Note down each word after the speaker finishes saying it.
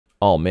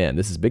oh man,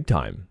 this is big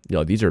time. You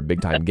know, these are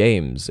big time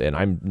games, and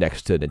I'm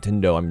next to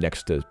Nintendo. I'm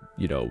next to,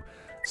 you know,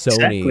 Sony.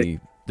 Exactly.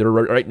 They're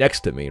right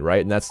next to me,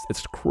 right? And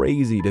it's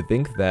crazy to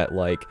think that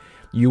like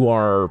you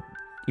are,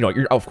 you know,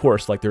 you're of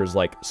course like there's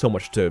like so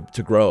much to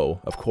grow,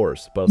 of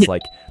course, but it's Yeah.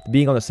 like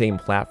being on the same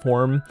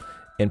platform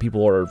and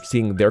people are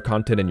seeing their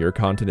content and your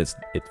content.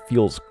 It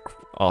feels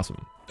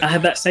awesome. I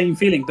had that same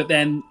feeling, but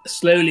then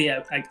slowly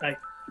I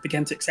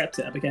began to accept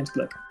it. I began to be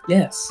like,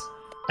 yes,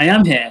 I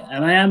am here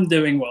and I am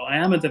doing well. I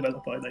am a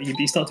developer. Like,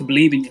 you start to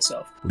believe in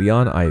yourself.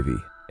 Leon Ivey,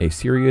 a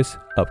serious,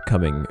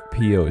 upcoming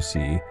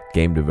POC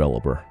game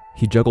developer.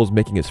 He juggles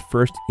making his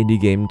first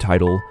indie game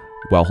title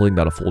while holding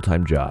down a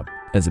full-time job,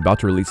 and is about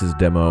to release his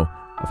demo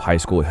of High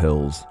School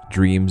Hills,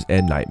 Dreams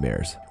and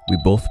Nightmares. We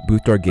both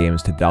boothed our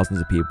games to thousands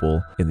of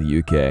people in the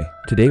UK.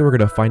 Today we're going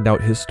to find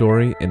out his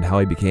story and how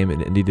he became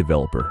an indie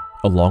developer,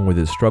 along with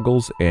his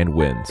struggles and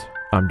wins.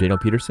 I'm Daniel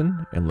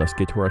Peterson, and let's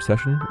get to our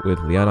session with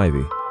Leon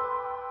Ivey.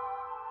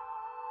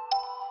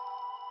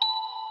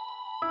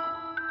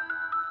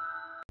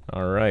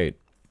 All right.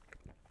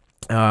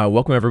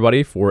 Welcome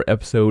everybody for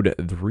episode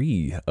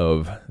 3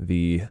 of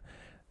the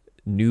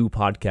new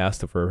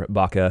podcast for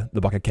Baka,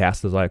 the Baka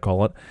cast as I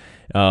call it.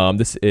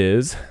 This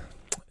is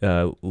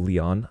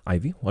Leon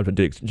Ivey. Want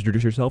to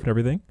introduce yourself and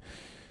everything?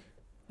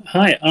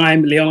 Hi,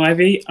 I'm Leon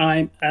Ivey.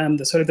 I am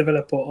the solo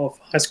developer of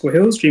High School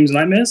Hills, Dreams and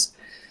Nightmares.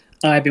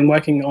 I've been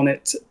working on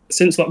it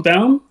since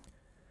lockdown.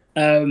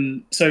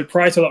 So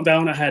prior to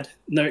lockdown, I had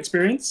no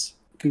experience,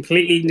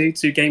 completely new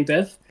to game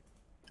dev.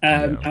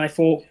 And I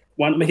thought,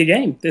 why not make a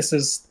game? This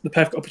is the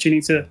perfect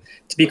opportunity to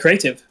be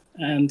creative.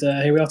 And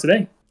here we are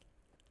today.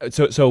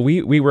 So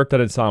we worked at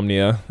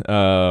Insomnia,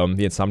 the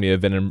Insomnia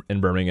event in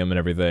Birmingham and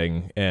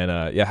everything.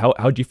 And yeah,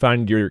 how'd you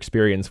find your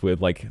experience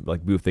with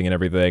like boothing and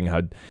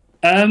everything?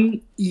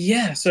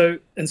 So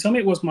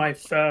Insomnia was my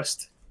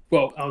first,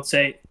 well, I would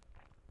say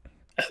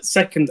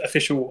second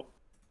official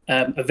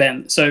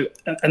event. So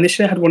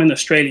initially I had one in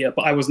Australia,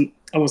 but I wasn't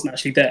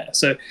actually there.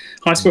 So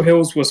High School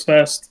Hills was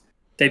first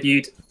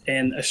debuted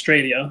in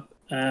Australia.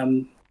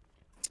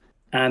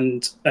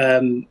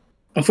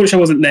 Unfortunately I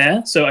wasn't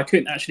there, so I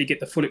couldn't actually get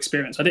the full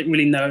experience. I didn't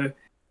really know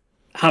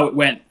how it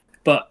went,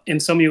 but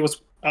Insomnia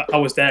I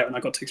was there and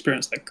I got to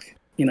experience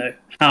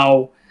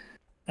how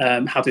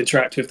to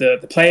interact with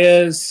the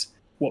players,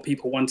 what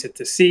people wanted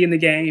to see in the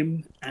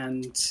game,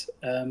 and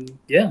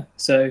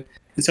so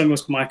Insomnia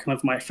was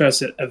my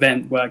first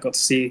event where I got to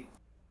see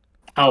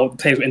how the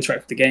players would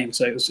interact with the game.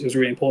 So it was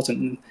really important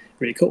and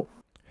really cool.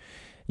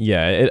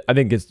 Yeah, I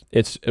think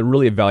it's a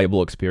really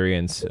valuable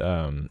experience.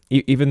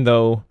 Even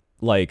though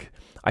like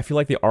I feel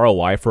like the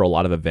ROI for a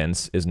lot of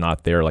events is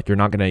not there. Like you're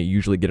not gonna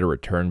usually get a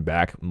return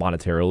back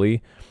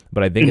monetarily,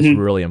 but I think it's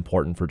really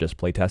important for just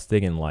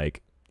playtesting and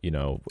like, you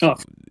know,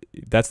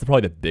 that's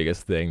probably the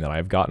biggest thing that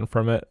I've gotten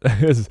from it.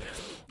 Is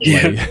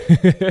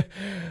like,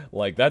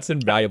 like that's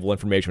invaluable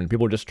information. When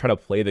people just try to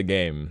play the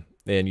game,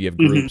 and you have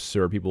groups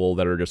or people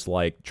that are just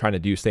like trying to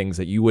do things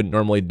that you wouldn't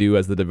normally do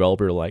as the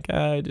developer. Like,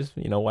 just,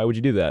 you know, why would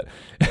you do that?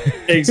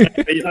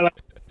 Exactly.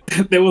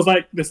 There was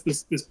like this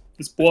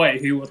boy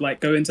who would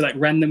like go into like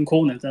random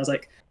corners. I was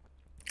like,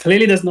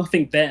 clearly there's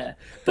nothing there,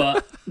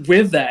 but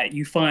with that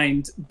you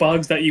find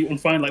bugs that you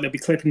won't find. Like they'll be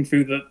clipping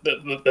through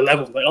the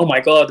level. Like, oh my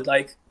god,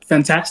 like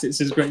fantastic!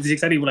 This is great. This is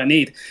exactly what I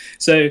need.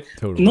 So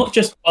Totally. Not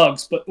just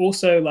bugs, but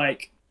also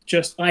like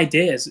just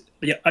ideas.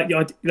 Like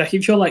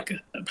if you're like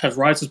have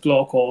writer's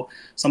block or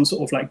some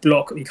sort of like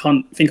block, you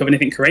can't think of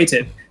anything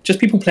creative. Just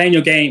people playing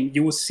your game,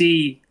 you will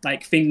see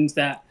like things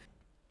that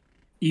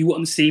you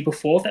wouldn't see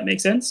before. If that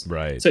makes sense.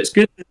 Right. So it's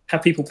good to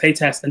have people play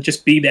test and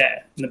just be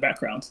there in the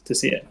background to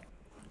see it.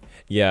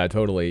 Yeah,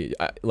 totally.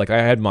 I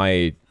had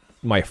my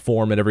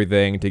form and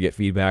everything to get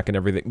feedback and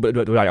everything,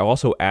 but I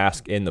also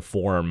ask in the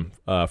form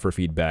for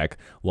feedback,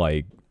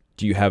 like,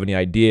 do you have any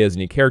ideas,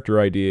 any character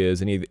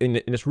ideas, and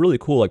it's really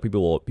cool. Like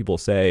people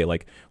say,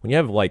 like when you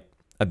have like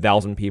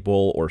 1,000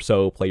 people or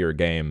so play your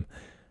game,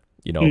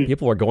 you know,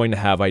 people are going to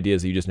have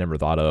ideas that you just never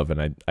thought of,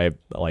 and I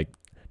like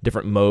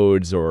different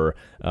modes or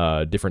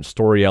different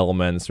story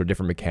elements or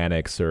different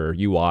mechanics or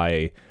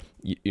UI,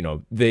 you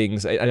know,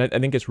 things. I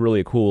think it's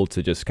really cool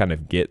to just kind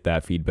of get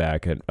that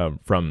feedback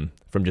from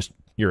just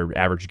your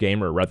average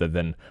gamer rather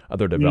than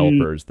other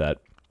developers that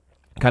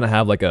kind of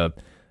have like a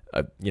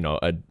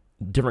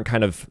different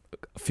kind of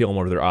film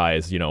over their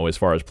eyes, you know, as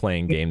far as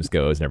playing games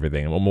goes and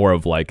everything. And more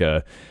of like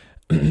a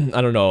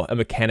I don't know, a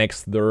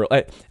mechanics.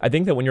 I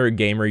think that when you're a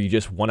gamer, you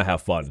just want to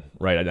have fun,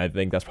 right? And I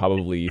think that's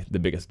probably the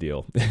biggest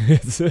deal.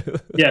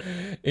 Yeah.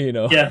 You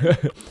know, Yeah.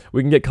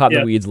 We can get caught in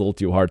the weeds a little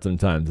too hard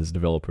sometimes as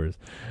developers.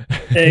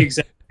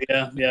 Exactly.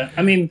 Yeah.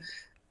 I mean,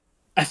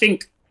 I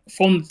think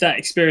from that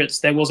experience,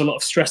 there was a lot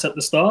of stress at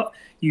the start.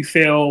 You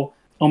feel,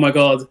 oh my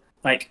God,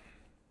 like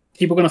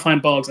people are going to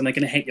find bugs and they're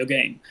going to hate your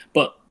game.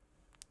 But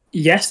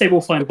yes, they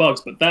will find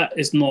bugs, but that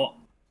is not,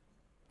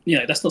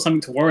 that's not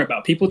something to worry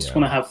about. People just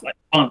want to have like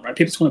fun, right?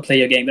 People just want to play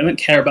your game. They don't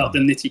care about the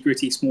nitty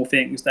gritty small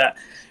things that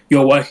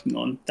you're working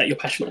on, that you're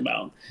passionate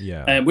about.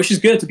 Yeah. Which is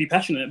good to be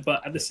passionate,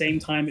 but at the same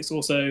time, it's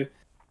also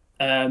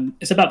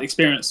It's about the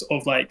experience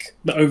of like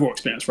the overall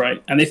experience,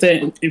 right? And if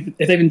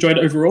they've enjoyed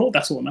it overall,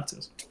 that's all that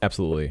matters.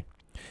 Absolutely.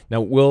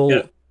 Now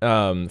we'll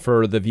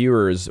for the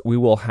viewers, we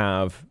will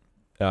have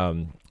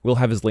we'll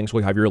have his links.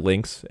 We'll have your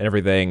links and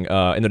everything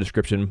in the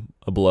description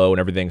below and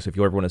everything. So if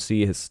you ever want to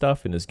see his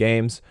stuff and his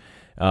games,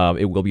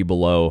 it will be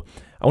below.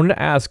 I wanted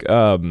to ask,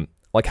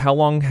 like, how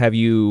long have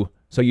you?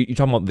 So you're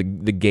talking about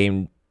the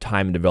game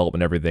time and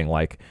development and everything.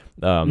 Like,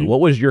 what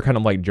was your kind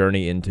of like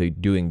journey into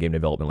doing game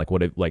development? Like,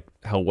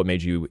 what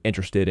made you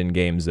interested in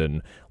games,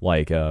 and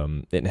like,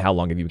 and how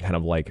long have you kind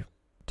of like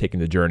taken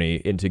the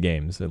journey into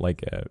games, and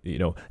like, you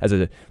know, as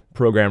a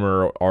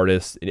programmer, or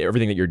artist,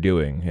 everything that you're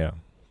doing? Yeah.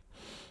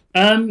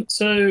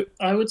 So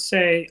I would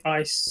say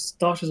I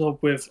started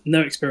off with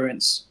no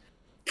experience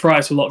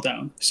prior to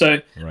lockdown. So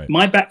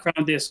my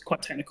background is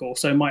quite technical.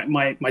 So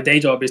my day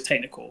job is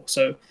technical.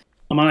 So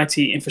I'm an IT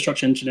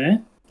infrastructure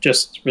engineer.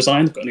 Just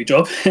resigned, got a new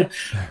job.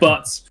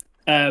 But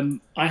I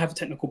have a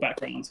technical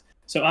background.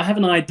 So I have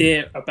an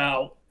idea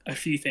about a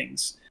few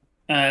things.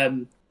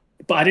 But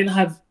I didn't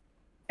have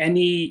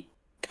any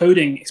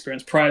coding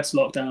experience prior to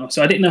lockdown.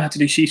 So I didn't know how to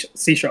do C#.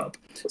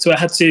 So I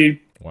had to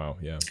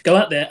go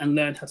out there and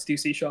learn how to do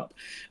C#.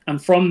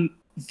 And from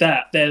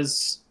that,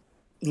 there's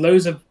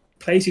loads of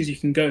places you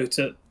can go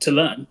to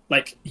learn.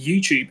 Like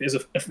YouTube is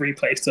a free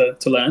place to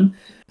learn.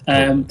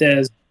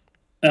 There's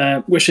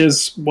which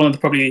is one of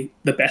probably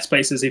the best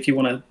places if you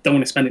don't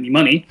want to spend any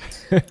money.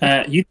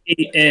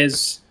 Udemy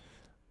is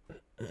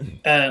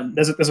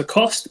there's a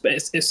cost, but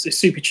it's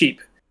super cheap.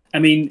 I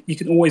mean, you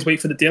can always wait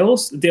for the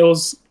deals. The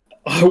deals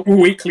are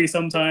weekly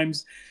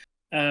sometimes,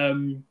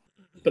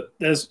 but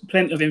there's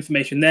plenty of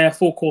information there.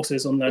 4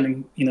 courses on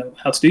learning, you know,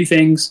 how to do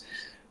things.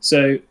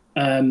 So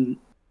and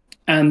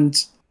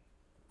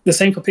the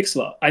same for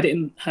pixel art. I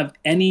didn't have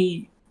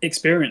any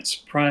experience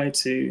prior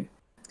to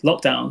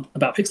lockdown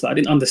about pixel art. I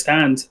didn't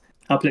understand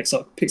how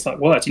pixel art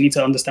works. You need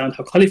to understand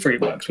how color theory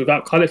works.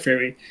 Without color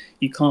theory,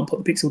 you can't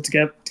put the pixels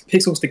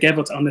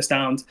together to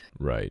understand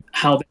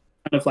how they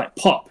kind of like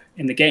pop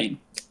in the game.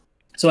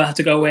 So I had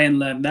to go away and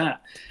learn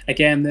that.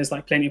 Again, there's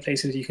like plenty of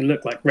places you can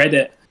look, like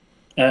Reddit,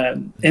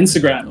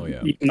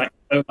 Instagram. You can like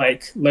know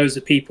like loads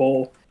of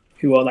people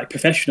who are like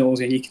professionals,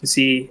 and you can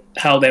see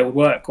how they would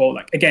work. Or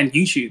like, again,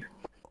 YouTube.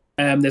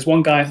 There's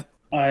one guy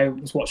I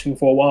was watching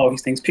for a while.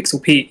 His name's Pixel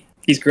Pete.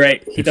 He's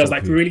great. He does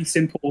like really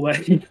simple,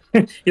 like he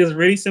does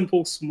really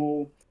simple,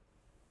 small,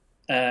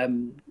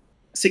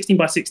 16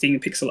 by 16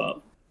 pixel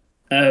art.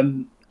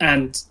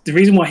 And the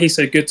reason why he's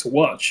so good to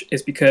watch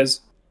is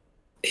because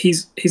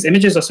his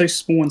images are so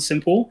small and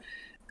simple,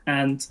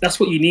 and that's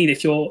what you need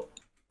if you're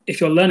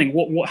learning.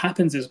 What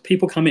happens is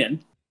people come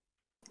in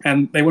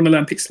and they want to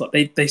learn pixel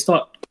art. They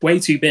start way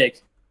too big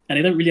and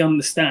they don't really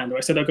understand.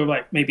 Or so they'll go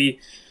like maybe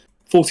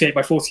 48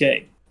 by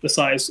 48, the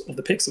size of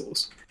the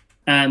pixels.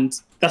 And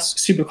that's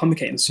super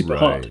complicated and super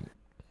hard. So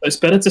it's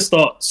better to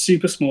start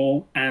super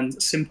small and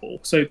simple.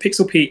 So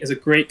Pixel Pete is a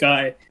great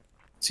guy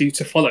to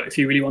follow if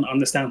you really want to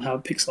understand how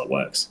pixel art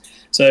works.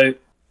 So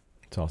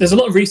there's a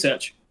lot of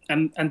research.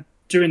 And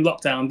during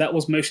lockdown, that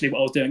was mostly what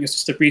I was doing. It's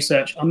just a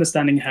research,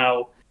 understanding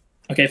how,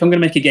 okay, if I'm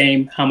going to make a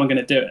game, how am I going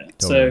to do it?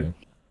 So,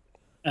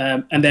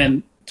 and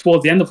then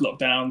towards the end of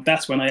lockdown,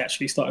 that's when I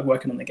actually started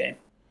working on the game.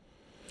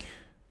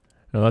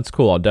 No, that's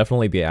cool. I'll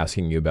definitely be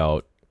asking you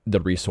about the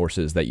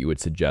resources that you would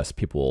suggest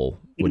people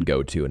would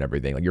go to and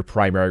everything, like your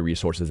primary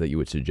resources that you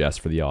would suggest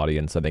for the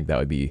audience. I think that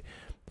would be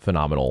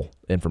phenomenal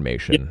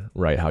information,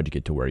 right? How'd you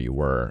get to where you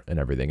were and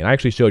everything? And I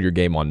actually showed your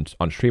game on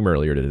stream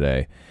earlier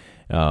today.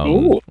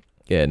 And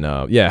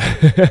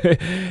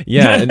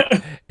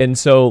and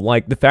so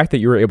like the fact that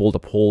you were able to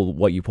pull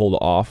what you pulled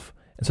off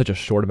in such a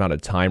short amount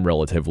of time,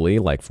 relatively,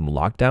 like from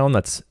lockdown,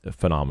 that's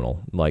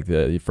phenomenal. Like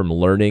from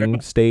learning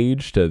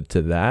stage to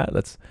that,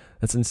 that's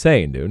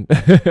insane, dude.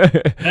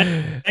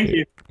 Thank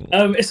you.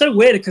 It's so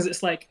weird because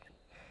it's like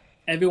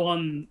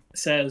everyone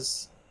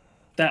says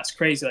that's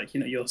crazy. Like, you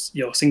know,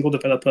 you're a single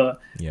developer.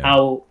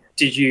 How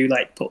did you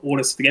like put all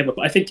this together?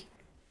 But I think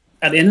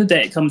at the end of the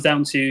day, it comes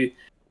down to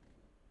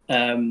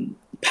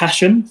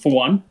passion for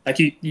one. Like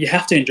you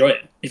have to enjoy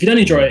it. If you don't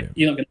enjoy it,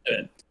 you're not going to do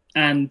it.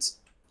 And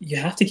you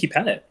have to keep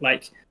at it.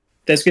 Like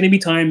there's going to be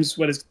times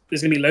where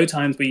there's going to be low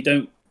times where you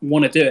don't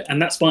want to do it,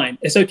 and that's fine.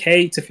 It's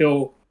okay to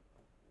feel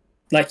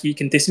like you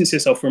can distance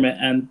yourself from it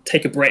and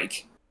take a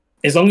break,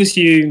 as long as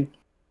you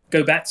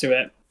go back to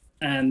it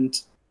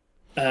and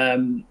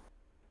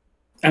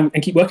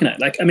keep working at it.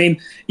 Like, I mean,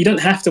 you don't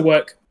have to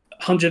work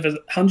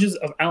hundreds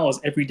of hours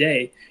every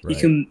day. You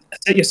can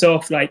set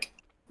yourself like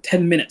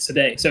 10 minutes a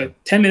day. So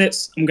 10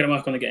 minutes, I'm going to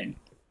work on the game.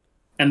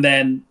 And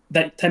then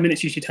that 10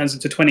 minutes usually turns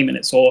into 20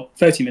 minutes or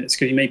 30 minutes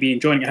because you may be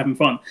enjoying it, having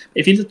fun.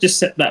 If you just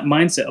set that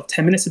mindset of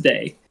 10 minutes a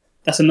day,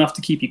 that's enough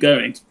to keep you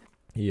going.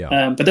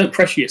 But don't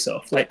pressure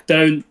yourself. Like,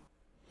 don't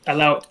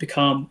allow it to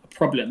become a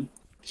problem.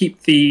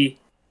 Keep the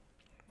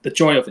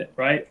joy of it,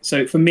 right?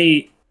 So for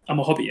me, I'm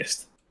a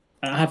hobbyist.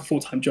 I have a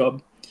full-time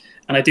job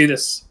and I do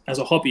this as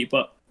a hobby,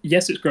 but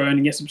yes, it's growing,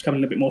 and yes, it's becoming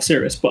a little bit more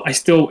serious, but I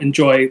still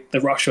enjoy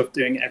the rush of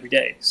doing it every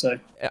day. So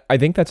I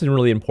think that's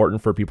really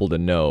important for people to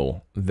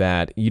know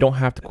that you don't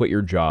have to quit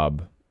your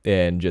job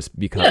and just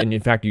become, and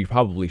in fact, you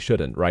probably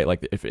shouldn't, right?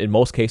 Like if in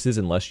most cases,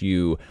 unless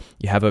you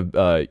have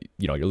a,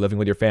 you're living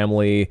with your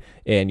family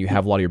and you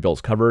have a lot of your bills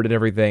covered and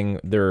everything,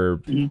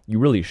 you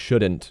really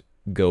shouldn't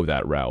go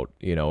that route,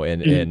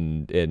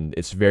 and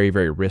it's very,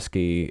 very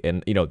risky.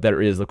 And,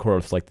 there is, of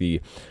course, like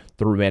the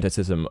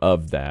romanticism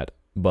of that,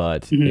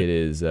 but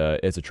it's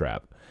a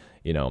trap.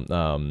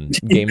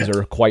 Games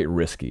are quite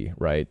risky,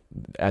 right?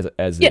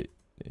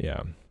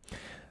 Yeah.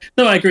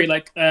 No, I agree.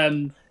 Like,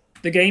 the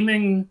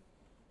gaming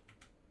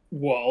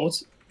world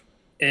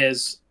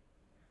is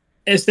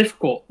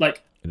difficult.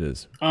 Like, it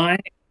is.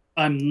 I'm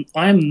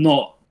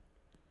not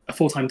a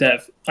full-time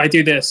dev. I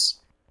do this,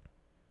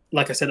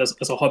 like I said, as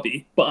a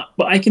hobby, but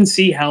I can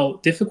see how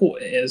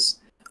difficult it is.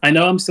 I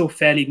know I'm still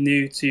fairly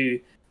new to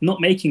not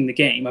making the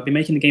game. I've been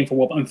making the game for a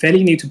while, but I'm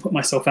fairly new to put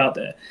myself out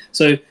there.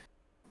 So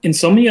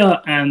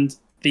Insomnia and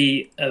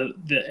the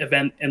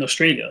event in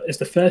Australia is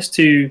the first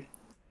two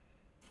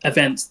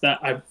events that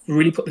I've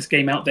really put this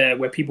game out there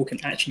where people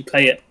can actually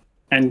play it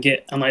and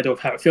get an idea of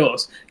how it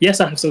feels. Yes,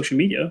 I have social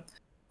media,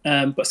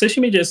 but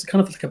social media is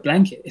kind of like a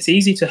blanket. It's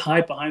easy to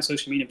hide behind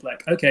social media,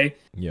 like, okay,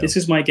 this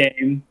is my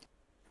game.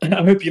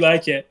 I hope you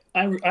like it.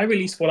 I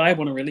release what I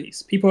want to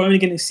release. People are only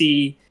going to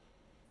see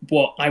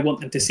what I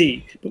want them to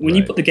see. But when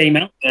you put the game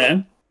out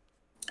there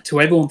to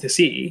everyone to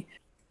see,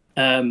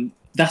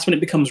 that's when it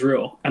becomes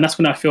real. And that's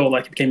when I feel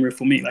like it became real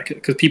for me, like,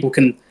 because people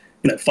can,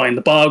 find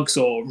the bugs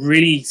or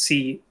really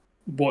see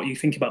what you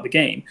think about the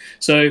game.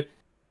 So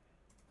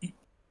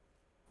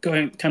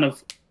going kind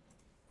of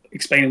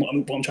explaining what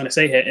I'm trying to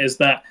say here is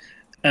that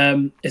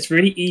it's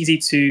really easy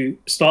to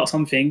start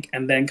something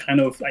and then kind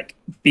of like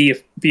be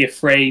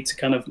afraid to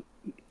kind of,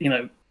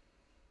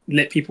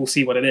 let people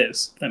see what it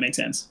is. If that makes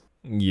sense.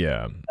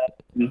 Yeah.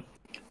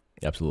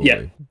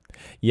 Absolutely.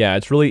 Yeah,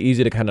 it's really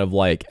easy to kind of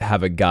like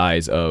have a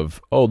guise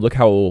of, oh, look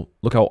how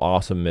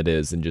awesome it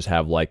is, and just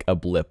have like a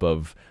blip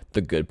of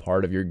the good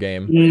part of your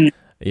game.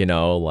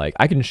 Like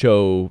I can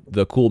show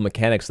the cool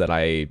mechanics that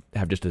I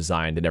have just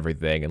designed and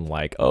everything, and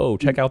like, oh,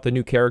 check out the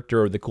new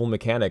character or the cool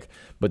mechanic,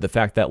 but the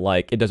fact that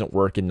like it doesn't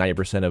work in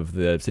 90% of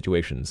the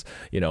situations,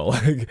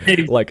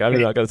 like I'm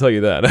not gonna tell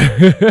you that.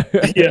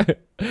 Yeah,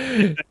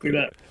 exactly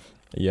that.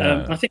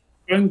 Yeah. I think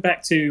going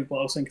back to what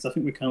I was saying, because I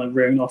think we're kind of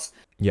rearing off,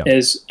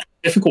 is how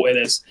difficult it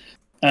is.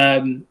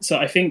 So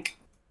I think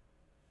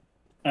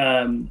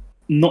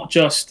not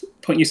just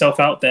putting yourself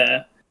out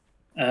there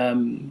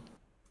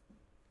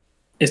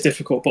is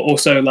difficult, but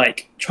also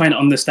like trying to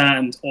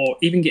understand or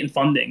even getting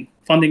funding.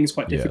 Funding is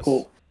quite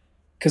difficult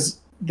because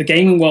the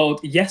gaming world,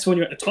 yes, when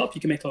you're at the top,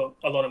 you can make a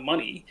lot of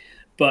money,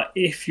 but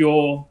if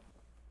you're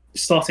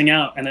starting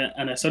out and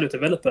a solo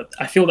developer,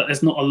 I feel that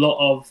there's not a lot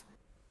of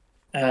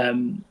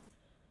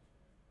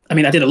I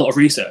mean, I did a lot of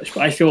research,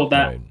 but I feel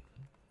that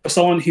for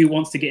someone who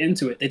wants to get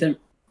into it, they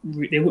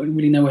wouldn't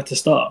really know where to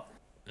start.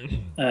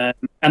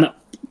 And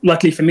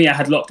luckily for me, I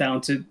had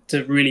lockdown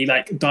to really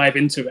like dive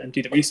into it and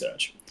do the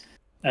research.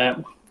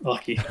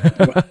 Lucky.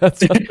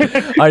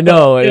 I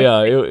know.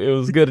 Yeah, it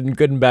was good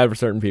and bad for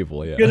certain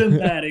people. Yeah, good and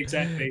bad,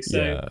 exactly.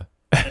 So,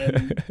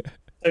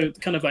 so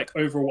kind of like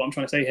overall, what I'm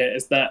trying to say here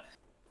is that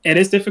it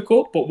is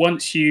difficult, but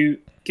once you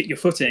get your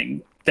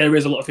footing, there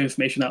is a lot of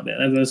information out there,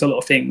 and there's a lot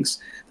of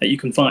things that you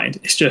can find.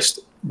 It's just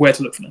where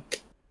to look for them.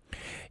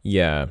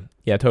 Yeah,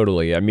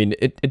 totally. I mean,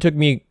 it took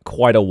me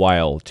quite a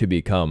while to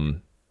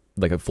become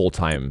like a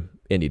full-time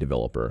indie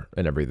developer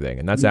and everything,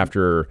 and that's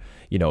after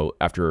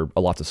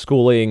lots of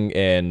schooling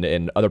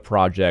and other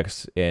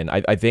projects. And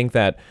I think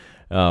that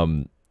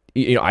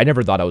I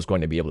never thought I was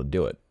going to be able to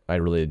do it. I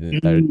really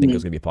didn't think it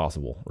was going to be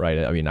possible,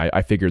 right? I mean,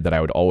 I figured that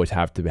I would always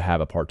have to have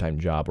a part-time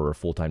job or a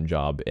full-time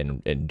job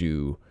and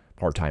do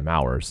part-time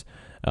hours,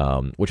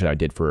 which I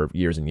did for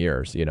years and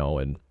years,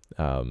 and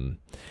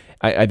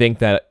I think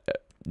that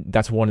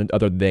that's one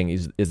other thing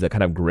is the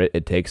kind of grit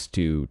it takes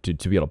to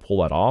be able to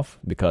pull that off,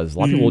 because a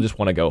lot of people just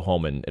want to go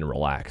home and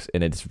relax,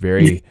 and it's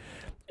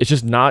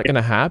just not going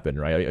to happen,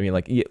 right? I mean,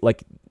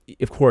 like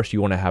of course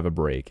you want to have a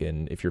break,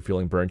 and if you're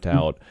feeling burnt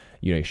out,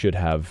 you should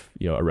have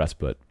a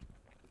respite.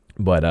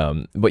 But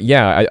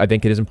yeah, I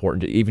think it is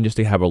important to even just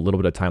to have a little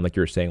bit of time, like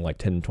you were saying, like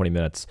 10, 20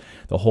 minutes,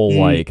 the whole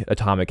like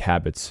Atomic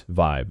Habits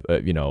vibe,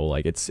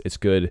 like it's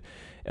good.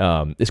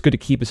 It's good to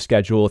keep a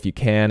schedule if you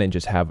can, and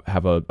just have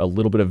a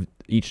little bit of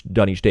each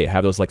day.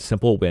 Have those like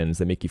simple wins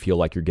that make you feel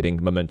like you're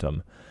getting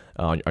momentum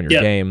on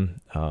your game,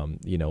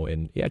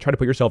 and try to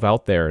put yourself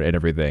out there and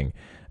everything.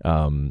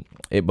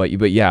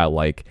 But yeah,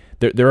 like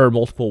there are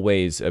multiple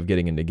ways of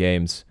getting into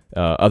games,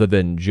 other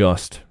than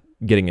just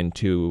getting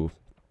into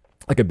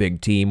like a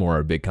big team or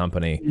a big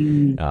company,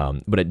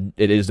 but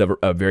it is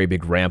a very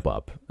big ramp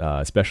up,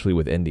 especially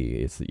with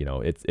indie.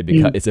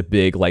 It's a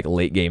big like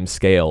late game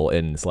scale,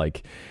 and it's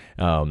like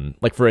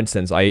for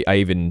instance, I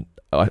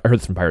heard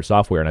this from Pirate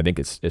Software, and I think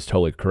it's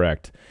totally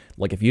correct.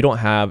 Like if you don't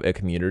have a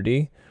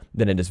community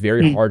then it is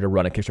very hard to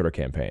run a Kickstarter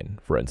campaign,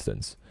 for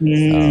instance.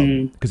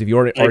 Mm. Because if you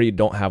already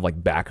don't have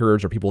like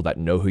backers or people that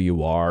know who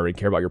you are and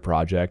care about your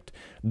project,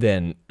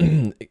 then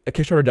a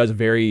Kickstarter does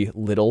very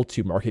little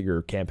to market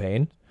your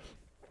campaign.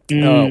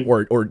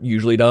 Or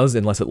usually does,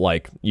 unless it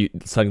like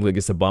suddenly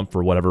gets a bump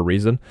for whatever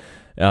reason.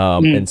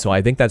 And so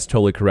I think that's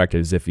totally correct.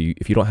 Is if you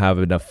don't have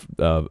enough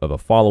of a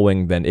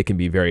following, then it can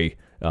be very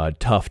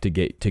tough to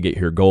get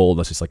your goal.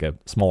 That's just like a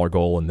smaller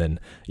goal, and then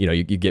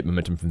you get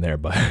momentum from there.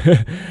 But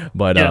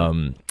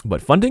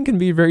but funding can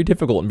be very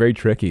difficult and very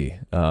tricky.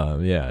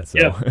 Yeah.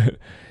 So,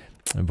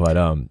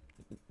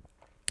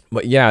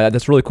 but yeah,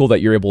 that's really cool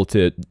that you're able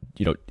to,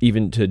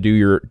 even to do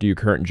your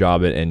current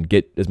job and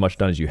get as much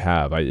done as you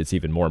have. It's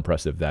even more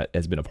impressive that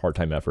has been a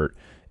part-time effort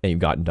and you've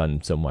gotten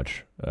done so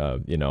much, so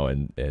do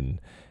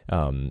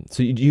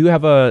you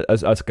have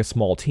like a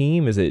small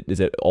team? Is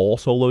it all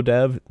solo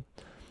dev?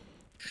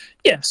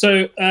 Yeah.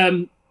 So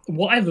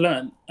what I've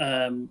learned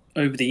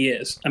over the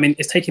years, I mean,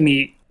 it's taken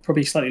me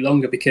probably slightly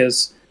longer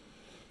because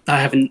I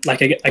haven't,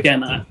 like,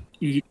 again,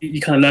 you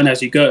kind of learn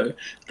as you go.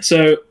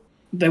 So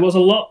there was a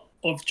lot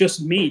of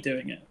just me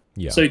doing it.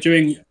 Yeah. So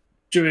during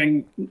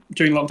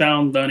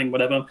lockdown, learning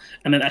whatever,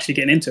 and then actually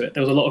getting into it,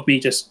 there was a lot of me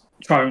just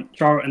trial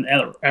and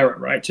error,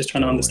 right? Just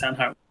trying to understand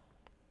how.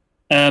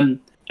 And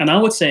I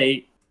would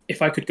say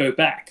if I could go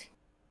back,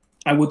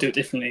 I would do it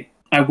differently.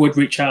 I would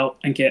reach out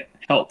and get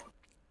help,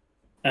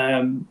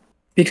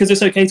 because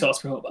it's okay to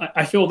ask for help.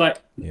 I feel like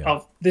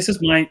this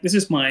is mine.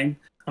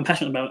 I'm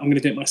passionate about it. I'm going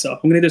to do it myself.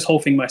 I'm going to do this whole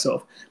thing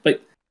myself.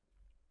 But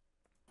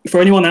for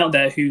anyone out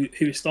there who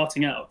is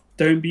starting out,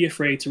 don't be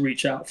afraid to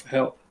reach out for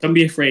help. Don't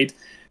be afraid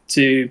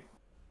to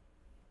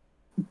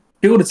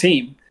build a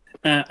team.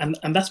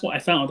 And that's what I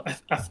found.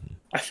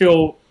 I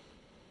feel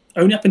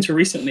only up until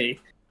recently,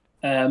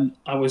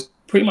 I was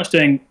pretty much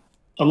doing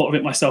a lot of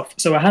it myself.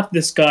 So I have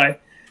this guy,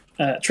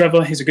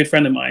 Trevor. He's a good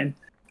friend of mine.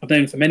 I've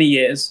known him for many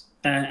years,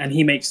 and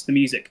he makes the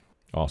music.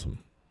 Awesome.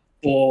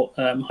 For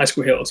High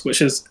School Heroes,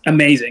 which is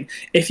amazing.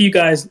 If you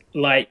guys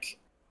like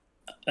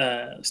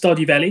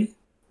Stardew Valley,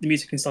 the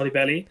music in Stardew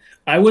Valley,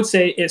 I would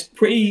say it's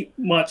pretty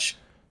much.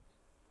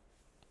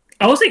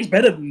 I would say it's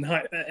better than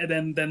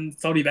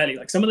Stardew Valley.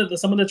 Like some of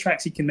the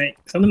tracks he can make,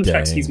 some of the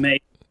tracks he's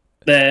made,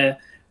 they're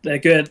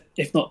good,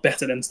 if not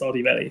better than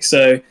Stardew Valley.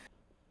 So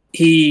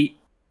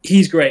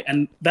he's great,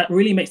 and that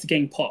really makes the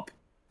game pop.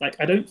 Like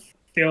I don't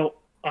feel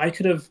I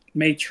could have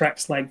made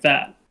tracks like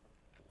that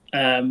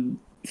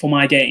for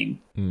my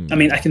game. I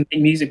mean, I can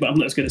make music, but I'm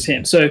not as good as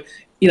him. So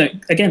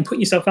again,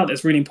 putting yourself out there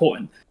is really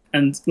important.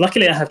 And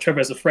luckily, I have Trevor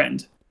as a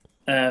friend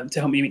to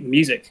help me make the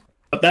music.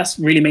 But that's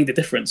really made the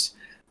difference.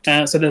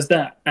 So there's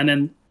that.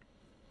 And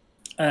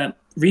then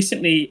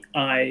recently,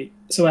 I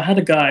had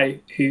a guy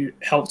who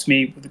helped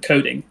me with the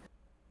coding.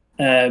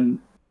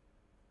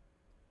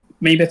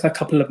 Maybe a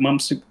couple of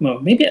months,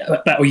 maybe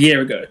about a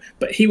year ago.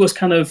 But he was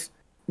kind of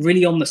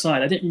really on the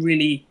side. I didn't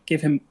really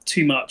give him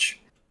too much.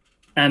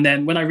 And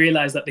then when I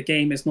realized that the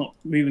game is not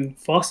moving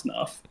fast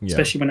enough,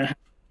 especially when I have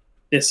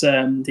these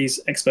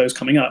expos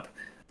coming up,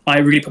 I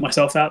really put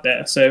myself out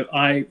there. So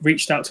I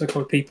reached out to a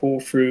couple of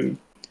people through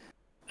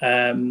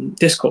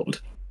Discord.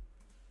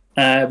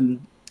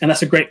 And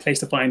that's a great place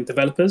to find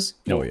developers.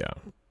 Oh, yeah.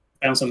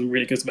 Found some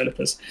really good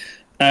developers.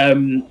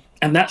 And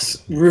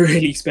that's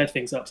really sped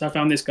things up. So I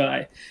found this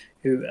guy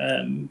who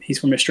he's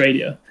from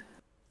Australia.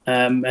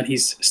 And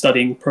he's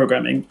studying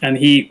programming. And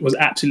he was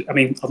absolutely, I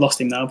mean, I've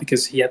lost him now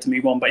because he had to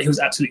move on, but he was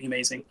absolutely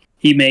amazing.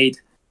 He made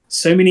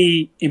so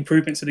many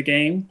improvements to the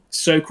game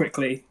so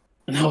quickly.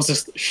 And I was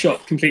just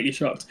shocked, completely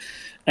shocked.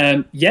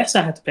 Yes,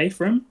 I had to pay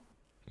for him.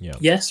 Yeah.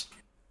 Yes,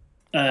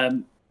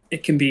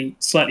 it can be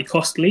slightly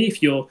costly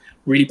if you're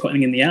really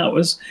putting in the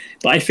hours.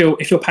 But I feel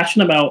if you're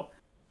passionate about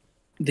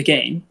the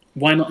game,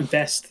 why not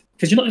invest?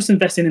 Because you're not just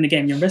investing in the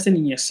game, you're investing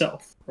in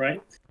yourself,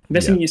 right?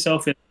 Investing in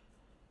yourself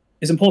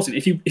is important.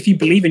 If you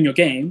believe in your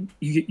game,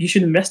 you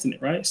should invest in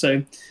it, right?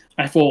 So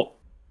I thought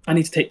I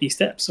need to take these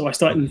steps. So I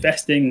started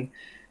investing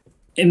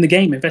in the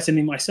game, investing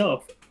in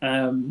myself.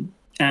 And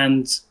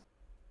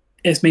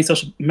it's made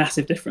such a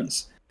massive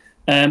difference.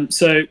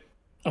 So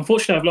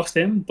unfortunately I've lost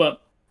him,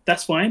 but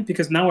that's fine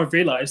because now I've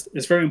realized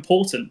it's very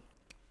important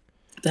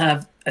to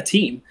have a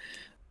team.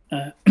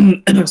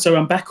 So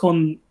I'm back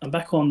on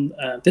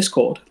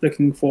Discord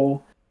looking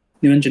for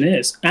new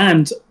engineers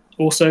and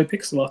also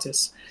pixel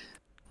artists.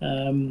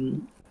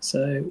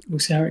 So we'll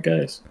see how it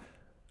goes.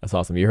 That's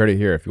awesome. You heard it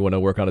here. If you want to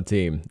work on a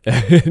team.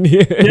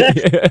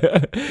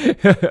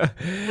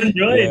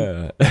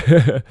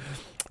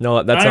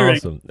 No, that's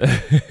awesome.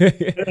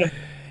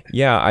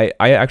 Yeah,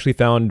 I actually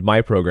found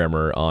my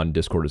programmer on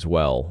Discord as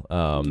well,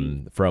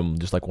 from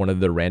just like one of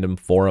the random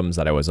forums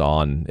that I was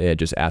on,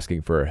 just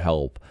asking for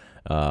help.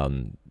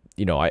 The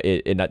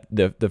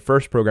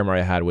first programmer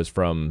I had was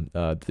from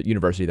the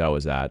university that I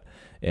was at,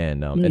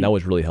 and that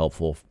was really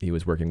helpful. He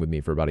was working with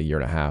me for about a year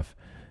and a half.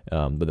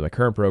 But my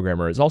current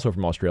programmer is also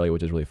from Australia,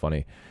 which is really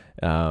funny.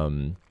 I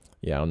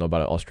don't know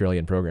about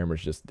Australian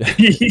programmers just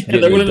getting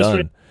it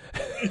done.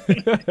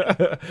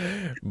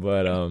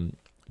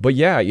 But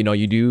yeah,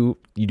 you do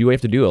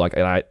have to do it. Like,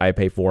 and I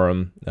pay for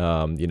them.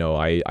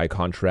 I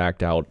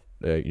contract out,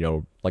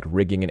 like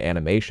rigging and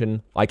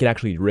animation. I can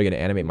actually rig and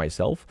animate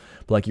myself.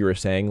 But like you were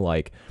saying,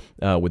 like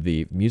with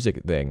the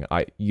music thing,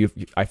 I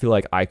feel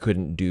like I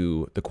couldn't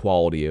do the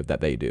quality of that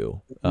they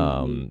do.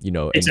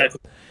 Exactly.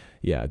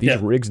 Yeah, these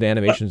rigs and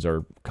animations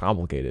are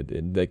complicated,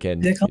 and they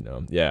can,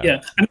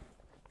 Yeah. I mean,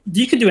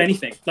 you can do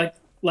anything.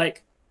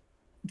 Like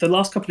the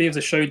last couple of years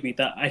have showed me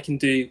that I can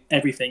do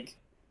everything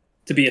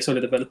to be a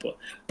solid developer,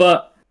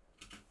 but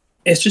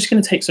it's just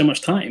going to take so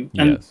much time.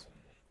 And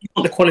you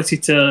want the quality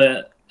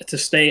to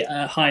stay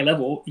at a high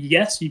level.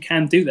 Yes, you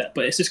can do that,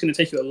 but it's just going to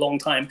take you a long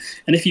time.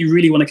 And if you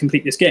really want to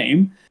complete this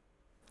game,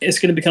 it's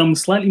going to become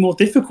slightly more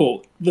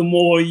difficult the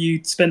more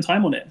you spend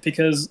time on it.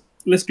 Because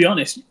let's be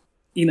honest,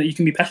 you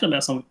can be passionate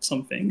about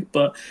something,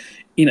 but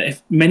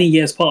if many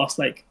years pass,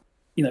 like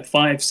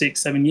 5,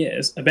 6, 7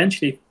 years,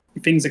 eventually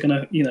things are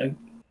going to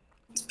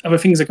other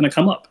things are going to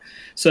come up.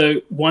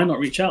 So why not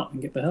reach out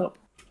and get the help?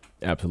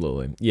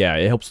 Absolutely. Yeah,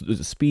 it helps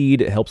with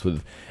speed. It helps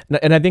with,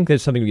 and I think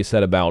there's something to be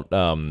said about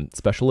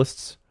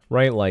specialists,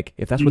 right? Like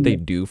if that's what they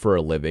do for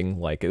a living,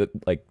 like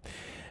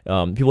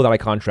people that I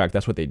contract,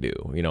 that's what they do,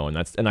 and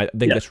I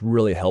think that's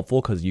really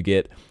helpful because you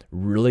get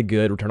really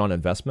good return on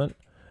investment.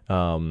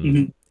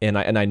 And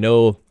I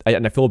know,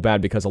 and I feel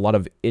bad because a lot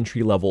of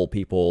entry level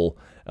people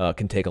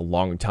can take a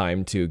long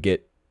time to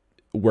get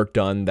work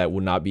done that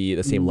would not be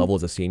the same level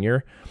as a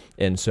senior.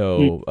 And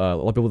so a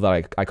lot of people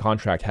that I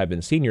contract have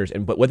been seniors,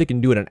 but what they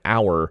can do in an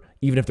hour,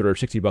 even if they're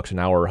 $60 an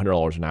hour,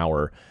 $100 an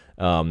hour,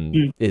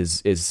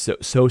 is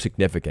so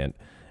significant.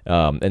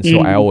 And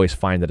so I always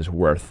find that it's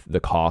worth the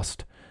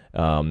cost,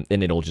 and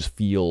it'll just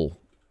feel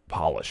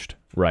polished,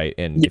 right?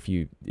 And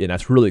and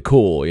that's really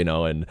cool,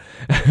 and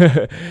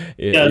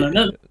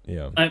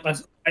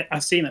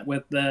I've seen it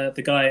with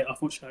the guy.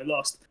 Unfortunately, I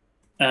lost.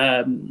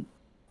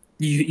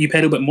 You pay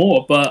a little bit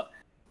more, but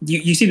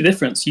you see the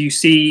difference. You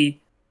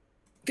see,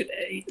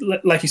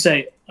 like you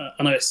say,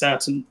 I know it's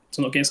sad to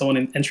not get someone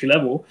in entry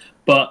level,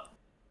 but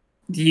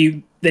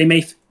they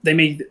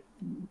may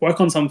work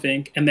on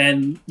something and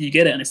then you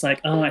get it and it's like,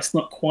 oh, it's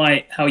not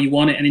quite how you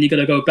want it, and then you got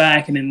to go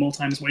back and then more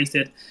time is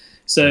wasted.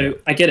 So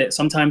I get it.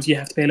 Sometimes you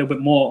have to pay a little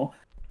bit more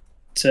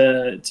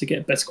to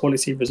get better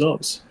quality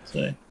results.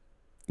 So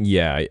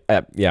yeah,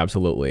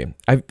 absolutely.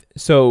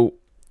 So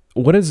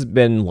what has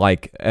been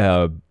like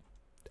a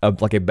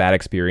bad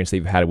experience that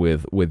you've had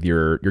with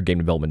your game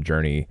development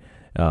journey?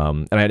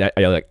 And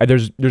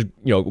there's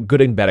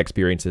good and bad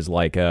experiences,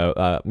 like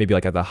maybe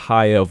like at the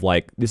high of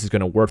like this is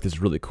gonna work, this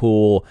is really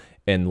cool,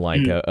 and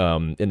like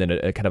and then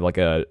a kind of like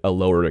a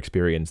lower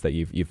experience that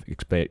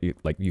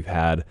you've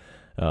had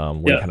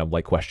where you kind of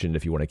like questioned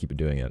if you want to keep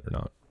doing it or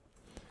not.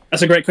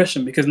 That's a great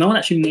question because no one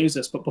actually knows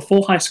this, but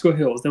before High School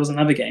Heroes there was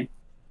another game.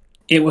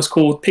 It was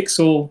called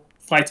Pixel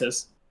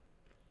Fighters,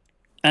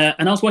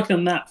 and I was working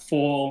on that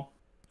for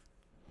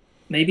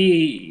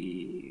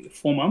maybe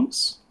 4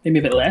 months, maybe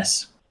a bit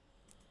less.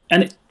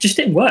 And it just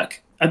didn't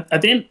work. I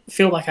didn't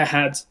feel like I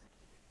had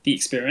the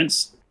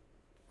experience.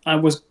 I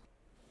was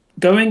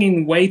going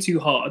in way too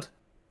hard.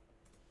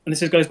 And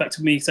this goes back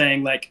to me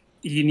saying, like,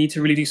 you need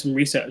to really do some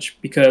research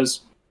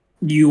because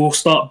you will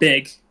start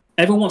big.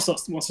 Everyone wants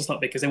to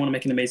start big because they want to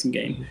make an amazing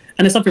game.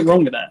 And there's nothing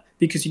wrong with that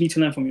because you need to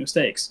learn from your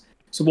mistakes.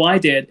 So what I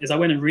did is I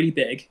went in really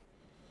big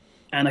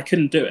and I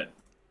couldn't do it.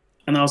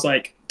 And I was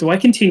like, do I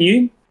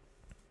continue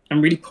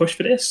and really push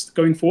for this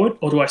going forward,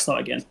 or do I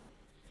start again?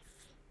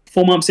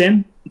 4 months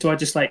in, do I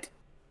just like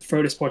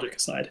throw this project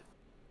aside?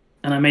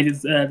 And I made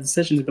the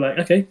decision to be like,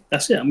 okay,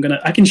 that's it.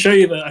 I can show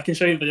you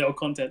the old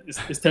content.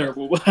 It's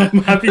terrible, but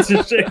I'm happy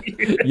to show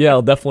you. Yeah,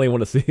 I'll definitely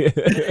want to see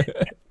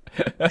it.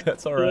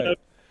 That's all right.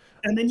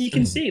 And then you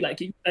can see,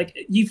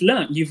 you've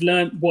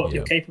learned what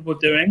you're capable of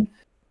doing.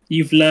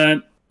 You've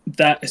learned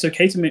that it's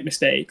okay to make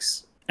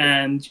mistakes,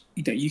 and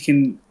you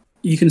can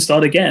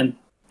start again.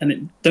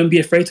 And don't be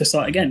afraid to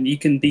start again. You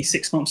can be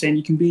 6 months in,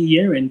 you can be a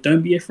year in.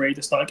 Don't be afraid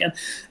to start again.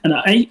 And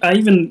I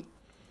even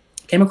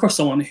came across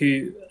someone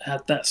who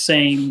had that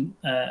same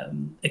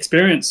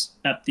experience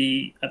at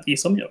the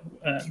Insomnia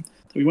that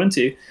we went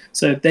to.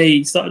 So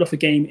they started off a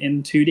game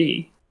in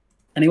 2D,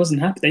 and he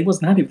wasn't happy. They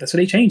wasn't happy with that, so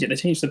they changed it. They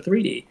changed to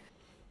 3D.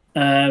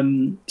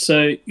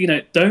 So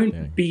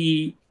don't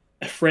be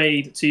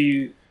afraid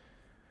to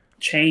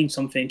change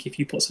something if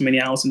you put so many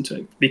hours into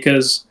it,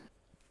 because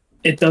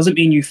it doesn't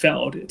mean you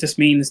failed. It just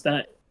means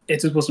that it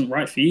just wasn't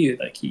right for you.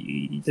 Like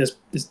there's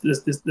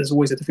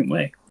always a different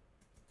way.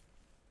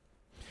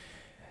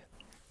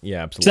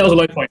 Yeah, absolutely. So that was a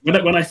low point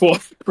when I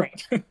thought, crap,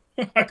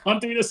 I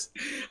can't do this.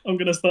 I'm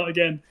gonna start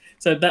again.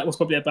 So that was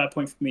probably a bad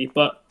point for me.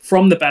 But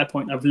from the bad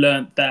point, I've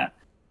learned that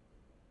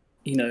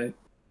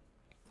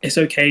it's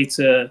okay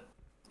to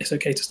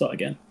start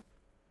again.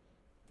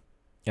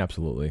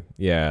 Absolutely.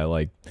 Yeah,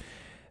 like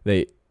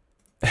they.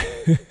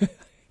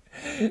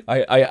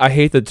 I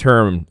hate the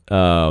term,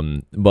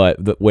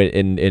 but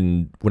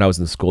when I was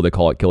in school, they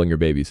call it killing your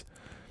babies.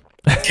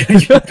 You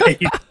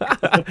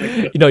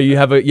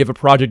have a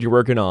project you're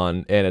working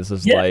on, and it's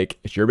just like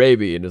it's your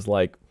baby, and it's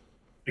like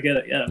I get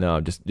it. Yeah.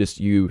 No, just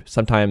you.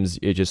 Sometimes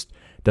it just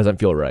doesn't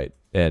feel right,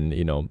 and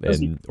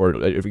or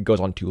if it goes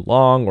on too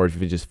long, or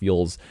if it just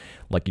feels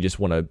like you just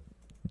want to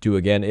do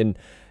again. And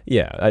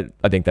yeah,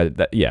 I think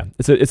that yeah,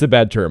 it's a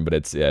bad term, but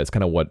it's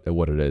kind of what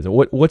it is.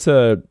 What's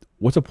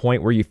a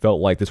point where you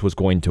felt like this was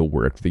going to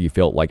work, that you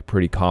felt like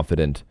pretty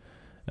confident,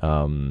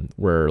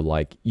 where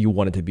like you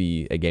wanted to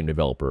be a game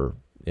developer,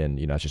 and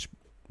it's just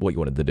what you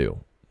wanted to do.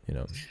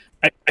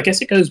 I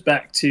guess it goes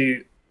back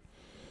to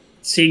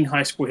seeing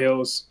High School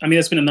Heroes. I mean,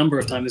 there's been a number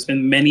of times. There's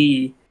been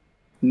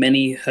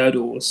many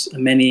hurdles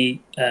and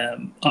many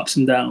ups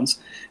and downs,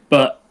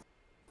 but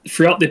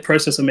throughout the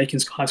process of making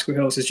High School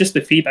Heroes, it's just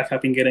the feedback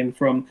I've been getting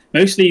from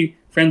mostly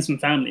friends and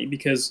family,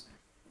 because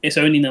it's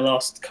only in the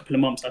last couple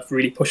of months I've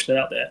really pushed it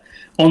out there.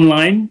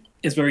 Online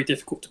is very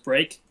difficult to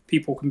break.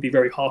 People can be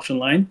very harsh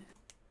online,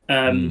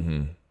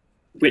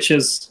 which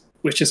is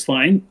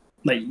fine.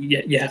 Like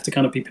you have to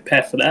kind of be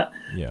prepared for that.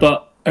 Yeah.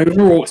 But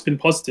overall, it's been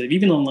positive.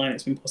 Even online,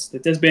 it's been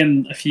positive. There's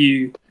been a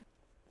few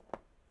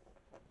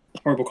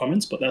horrible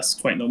comments, but that's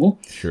quite normal.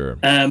 Sure.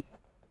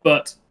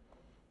 But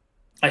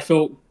I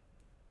felt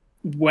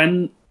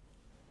when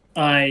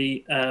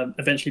I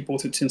eventually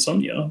brought it to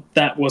Insomnia,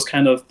 that was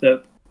kind of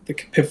the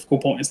pivotal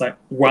point. It's like,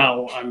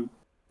 wow,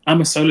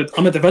 I'm a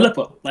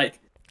developer. Like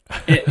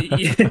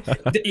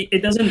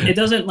it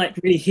doesn't like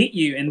really hit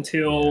you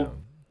until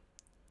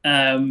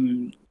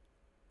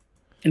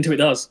it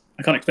does.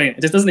 I can't explain it.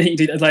 It just doesn't hit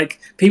you.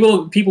 Like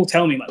people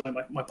tell me,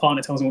 like my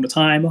partner tells me all the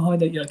time, oh,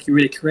 you're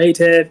really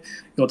creative,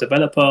 you're a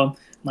developer. I'm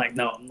like,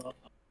 no, I'm not.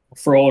 I'm a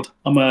fraud.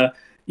 I'm a,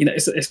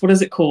 it's what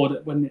is it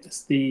called when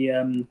it's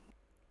the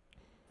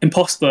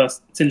imposter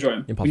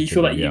syndrome. When you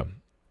feel like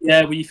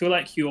when you feel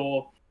like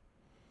you're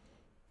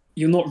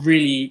not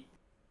really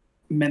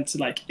meant to,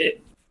 like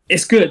it.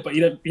 It's good, but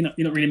you're not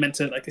really meant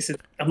to, like,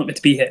 I'm not meant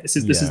to be here. This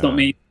is not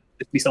me.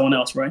 This be someone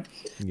else, right?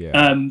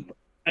 Yeah.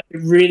 I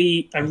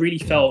really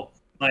felt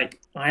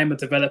like I am a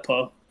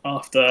developer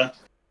after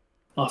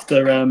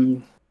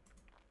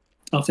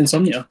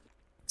Insomnia,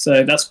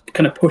 so that's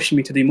kind of pushing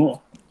me to do more.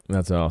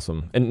 That's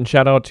awesome, and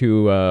shout out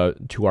to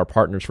our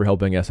partners for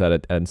helping us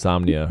at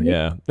Insomnia.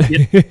 Yeah,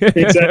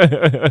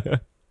 exactly.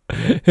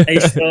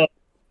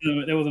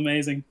 It was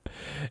amazing.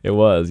 It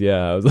was,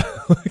 yeah. I was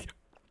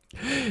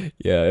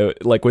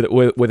like,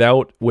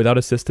 without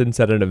assistance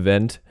at an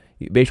event,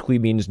 it basically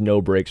means no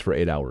breaks for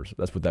 8 hours.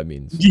 That's what that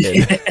means.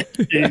 Yeah,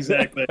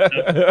 exactly.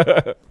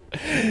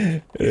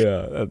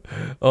 Yeah.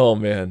 Oh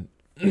man.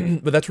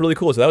 But that's really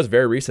cool. So that was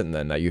very recent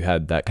then that you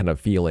had that kind of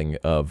feeling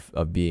of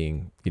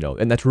being,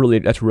 and that's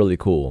really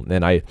cool.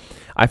 And I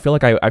feel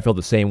like I felt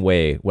the same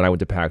way when I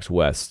went to PAX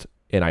West,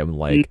 and I'm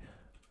like,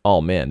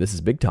 oh man, this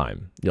is big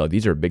time.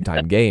 These are big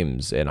time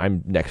games, and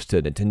I'm next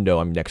to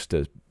Nintendo. I'm next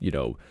to,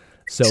 Sony.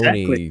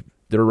 Exactly.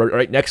 They're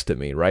right next to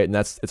me, right? And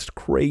it's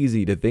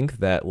crazy to think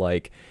that,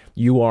 like,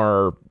 you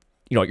are,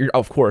 you're,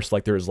 of course,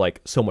 like, there's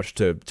like so much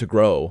to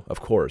grow,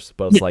 of course,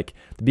 but it's like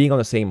being on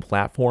the same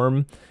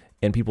platform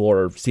and people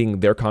are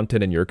seeing their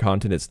content and your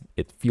content,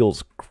 it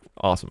feels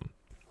awesome.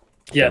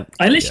 Yeah,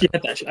 I literally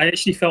had that. I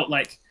actually felt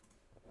like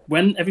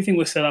when everything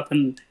was set up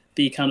and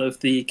the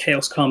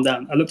chaos calmed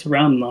down, I looked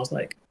around and I was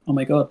like, oh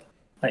my god,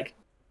 like,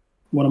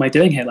 what am I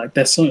doing here? Like,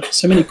 there's so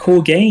many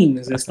cool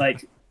games. It's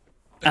like,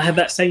 I had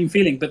that same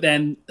feeling, but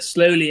then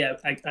slowly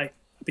I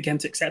began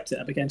to accept it.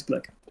 I began to be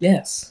like,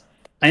 yes,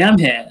 I am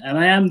here and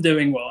I am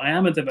doing well. I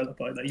am a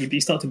developer. Like,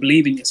 you start to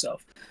believe in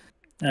yourself.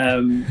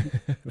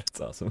 That's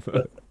awesome.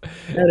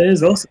 That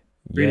is awesome.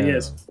 It really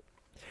is.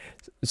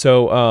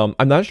 So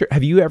I'm not sure.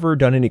 Have you ever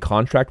done any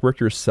contract work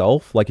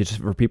yourself? Like, it's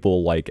just for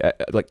people like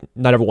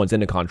not everyone's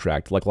in a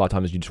contract. Like, a lot of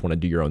times you just want to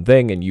do your own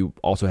thing, and you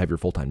also have your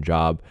full-time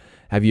job.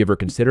 Have you ever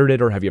considered it,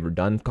 or have you ever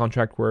done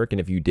contract work? And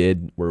if you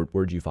did,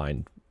 where'd you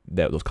find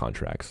those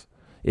contracts?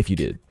 If you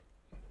did,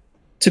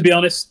 to be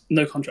honest,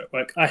 no contract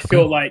work. I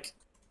feel like,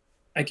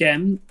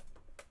 again,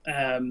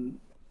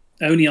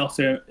 only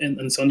after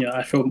Insomnia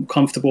I feel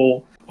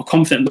comfortable or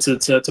confident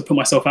to put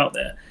myself out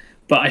there.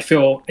 But I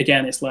feel,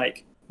 again, it's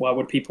like, why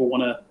would people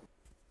want to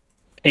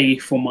pay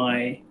for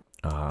my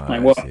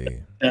work?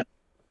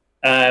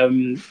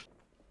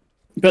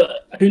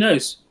 But who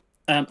knows?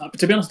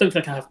 To be honest, I don't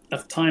think I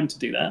have time to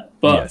do that.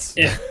 But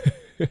yeah,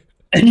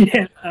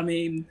 I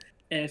mean,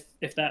 if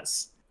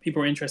that's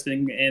people are interested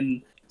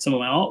in some of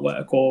my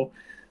artwork or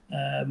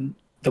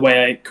the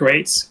way I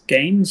create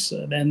games,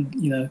 then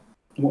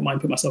I won't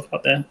mind putting myself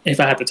out there. If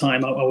I had the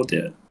time, I would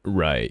do it.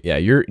 Right. Yeah.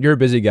 You're a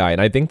busy guy,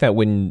 and I think that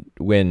when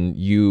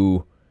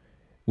you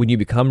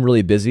become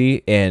really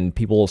busy and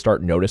people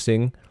start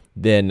noticing,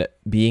 then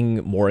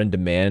being more in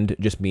demand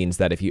just means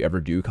that if you ever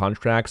do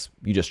contracts,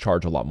 you just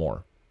charge a lot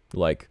more.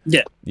 Like,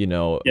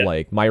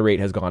 like my rate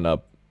has gone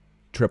up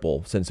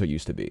triple since it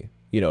used to be.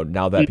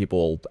 Now that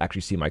people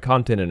actually see my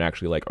content and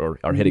actually like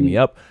are hitting me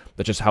up,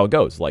 that's just how it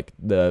goes. Like,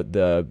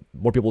 the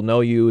more people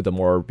know you, the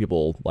more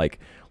people like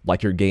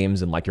your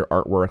games and like your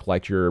artwork,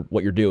 like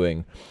what you're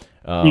doing.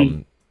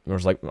 I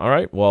was like, all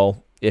right,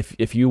 well,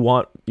 if you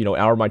want,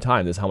 hour of my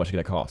time, this is how much it's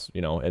gonna cost,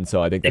 And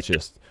so I think that's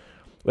just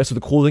That's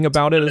the cool thing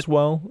about it as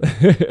well.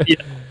 Yeah,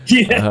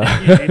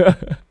 yeah.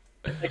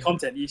 The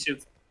content, you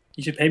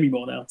should pay me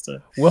more now. So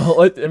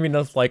well, I mean,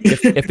 that's like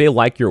if they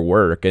like your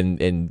work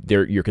and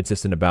you're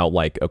consistent about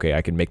like, okay,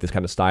 I can make this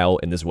kind of style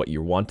and this is what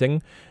you're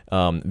wanting.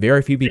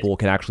 Very few people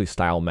can actually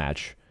style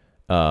match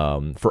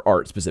for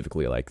art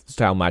specifically, like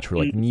style match for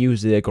like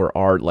music or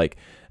art. Like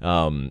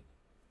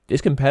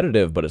it's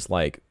competitive, but it's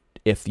like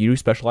if you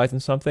specialize in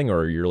something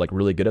or you're like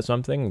really good at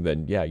something,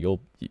 then yeah,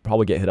 you'll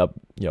probably get hit up.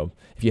 You know,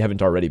 if you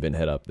haven't already been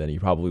hit up, then you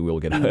probably will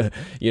get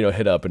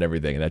hit up and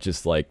everything. And that's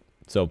just like.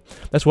 So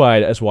that's why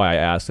I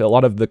asked. A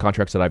lot of the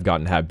contracts that I've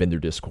gotten have been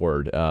through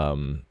Discord,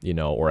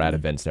 or at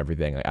events and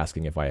everything, like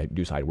asking if I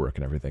do side work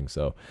and everything.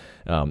 So,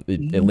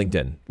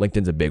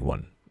 LinkedIn's a big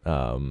one.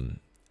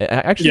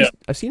 Actually,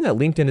 I've seen that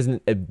LinkedIn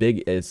isn't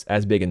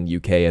as big in the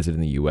UK as it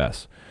in the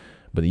US,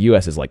 but the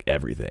US is like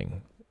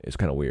everything. It's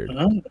kind of weird.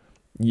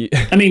 Yeah.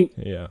 I mean,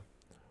 yeah.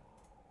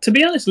 To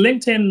be honest,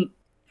 LinkedIn.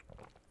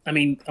 I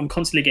mean, I'm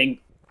constantly getting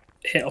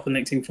hit up on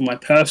LinkedIn for my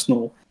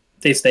personal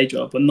day-to-day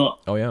job, but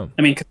not. Oh yeah.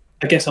 I mean,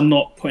 I guess I'm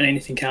not putting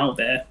anything out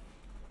there.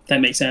 That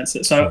makes sense.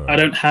 So sure. I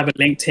don't have a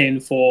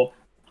LinkedIn for,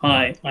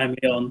 hi, I'm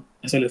Leon,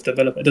 a solution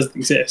developer. It doesn't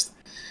exist.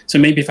 So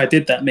maybe if I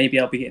did that, maybe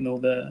I'll be getting all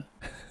the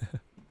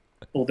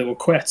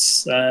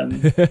requests.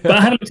 But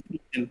I haven't looked at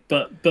LinkedIn.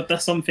 But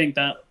that's something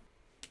that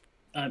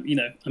I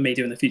may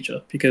do in the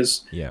future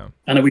because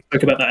I know we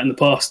spoke about that in the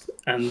past,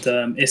 and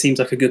it seems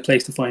like a good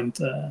place to find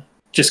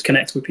just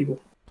connect with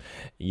people.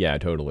 Yeah,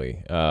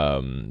 totally.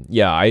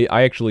 I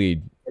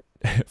actually.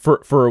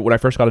 For when I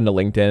first got into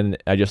LinkedIn,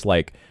 I just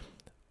like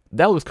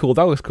that was cool.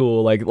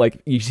 Like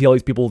you see all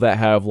these people that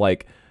have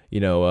like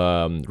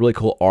really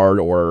cool art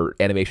or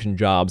animation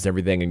jobs,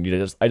 everything, and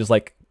I just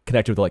like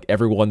connected with like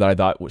everyone that I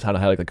thought had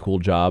like a cool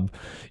job,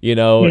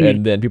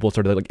 and then people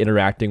started like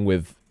interacting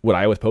with what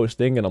I was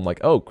posting, and I'm like,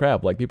 oh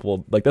crap, like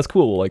people like that's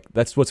cool. Like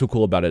that's what's so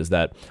cool about it is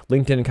that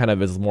LinkedIn kind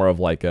of is more of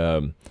like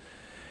a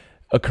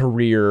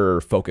career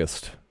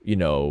focused. It's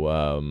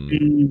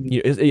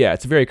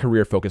a very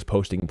career focused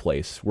posting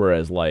place,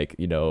 whereas like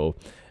the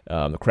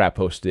crap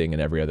posting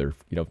and every other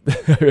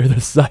other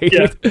site.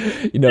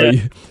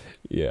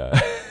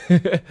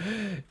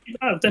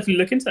 I'll definitely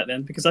look into that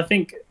then, because I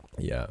think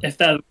if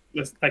that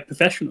was like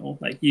professional,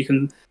 like if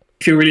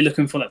you're really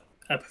looking for like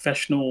a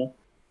professional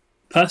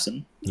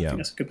person, I think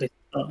that's a good place to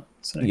start.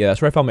 So. Yeah,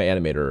 that's where I found my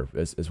animator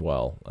as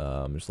well.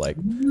 Just like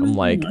I'm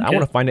like I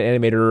want to find an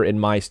animator in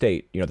my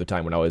state. At the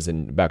time when I was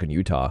back in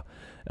Utah.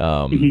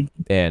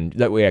 And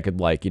that way I could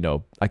I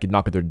could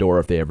knock at their door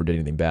if they ever did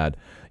anything bad,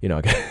 if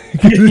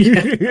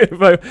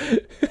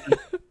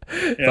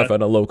I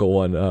found a local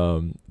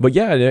one. But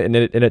yeah, and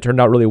it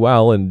turned out really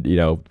well, and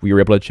we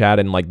were able to chat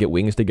and like get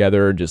wings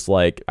together, and just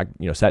like I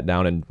sat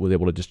down and was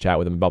able to just chat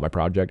with them about my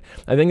project.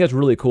 I think that's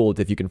really cool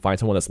if you can find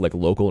someone that's like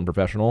local and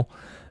professional.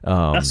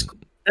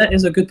 That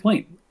is a good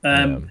point.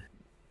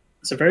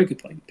 It's a very good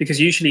point,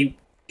 because usually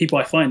people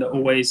I find are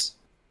always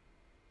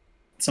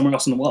somewhere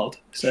else in the world.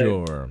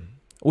 So. Sure.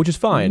 Which is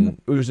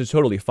fine. Which is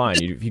totally fine.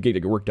 If you get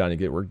your work done, you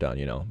get work done,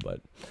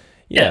 But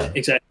yeah,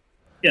 exactly.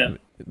 Yeah.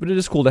 But it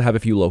is cool to have a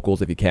few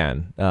locals if you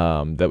can.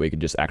 That way you can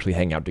just actually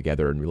hang out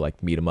together and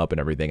like meet them up and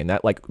everything. And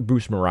that like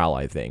boosts morale,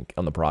 I think,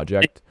 on the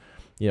project.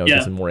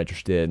 Gets them more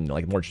interested and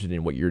like more interested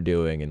in what you're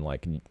doing, and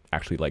like can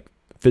actually like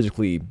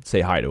physically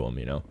say hi to them,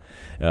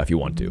 if you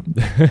want to.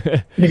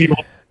 If you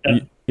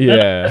want.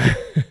 Yeah.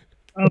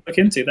 I'll look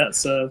into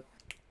that's a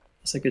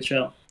good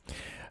shout.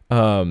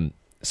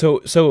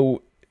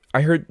 So I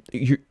heard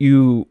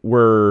you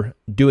were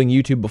doing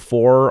YouTube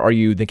before. Are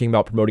you thinking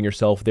about promoting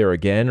yourself there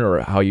again, or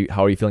how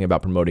are you feeling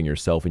about promoting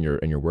yourself and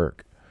your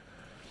work?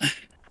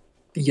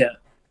 Yeah,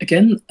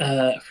 again,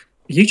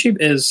 YouTube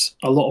is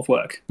a lot of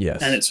work.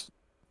 Yes, and it's.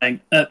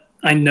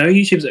 I know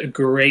YouTube's a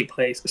great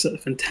place. It's a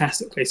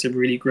fantastic place to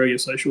really grow your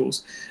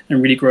socials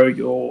and really grow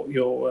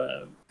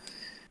your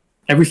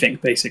everything,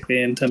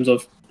 basically, in terms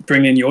of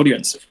bringing in your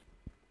audience.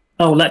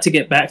 I would like to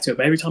get back to it,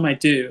 but every time I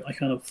do, I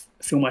kind of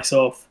feel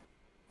myself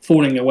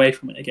falling away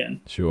from it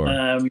again.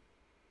 Sure.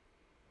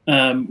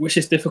 Which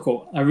is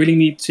difficult. I really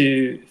need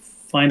to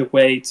find a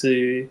way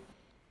to.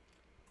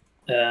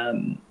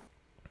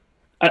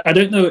 I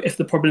don't know if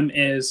the problem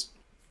is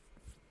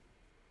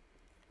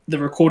the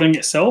recording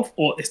itself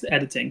or it's the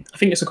editing. I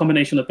think it's a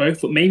combination of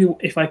both. But maybe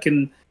if I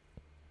can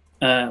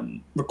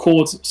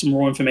record some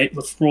raw information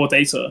with raw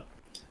data,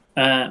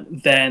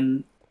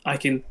 then I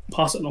can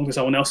pass it along to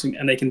someone else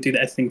and they can do the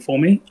editing for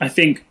me. I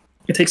think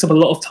it takes up a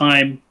lot of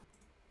time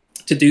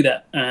to do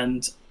that,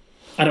 and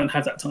I don't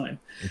have that time.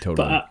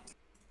 Totally.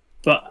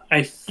 But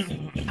I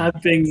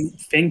have been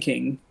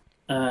thinking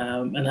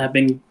and have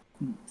been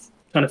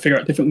trying to figure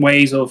out different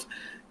ways of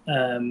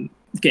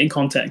getting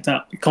content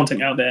out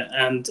there,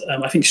 and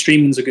I think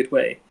streaming is a good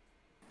way,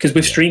 because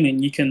with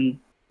streaming you can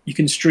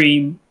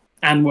stream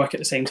and work at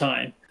the same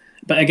time.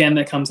 But again,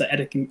 there comes the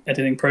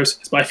editing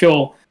process. But I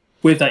feel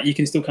with that you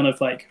can still kind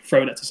of like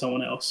throw that to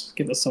someone else,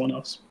 give that to someone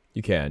else.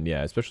 You can,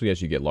 yeah, especially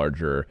as you get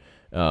larger.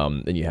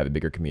 And you have a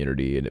bigger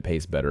community and it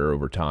pays better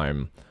over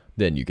time,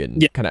 then you can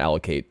kind of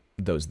allocate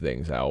those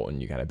things out,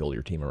 and you kind of build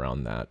your team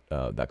around that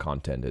that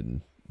content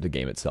and the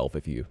game itself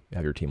if you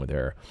have your team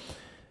there.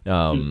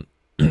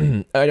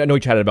 I know we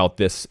chatted about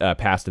this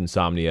past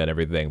Insomnia and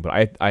everything, but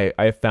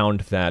I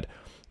found that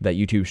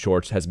YouTube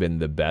Shorts has been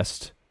the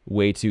best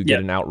way to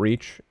get an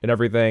outreach and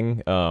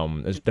everything.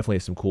 There's definitely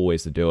some cool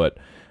ways to do it,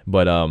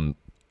 but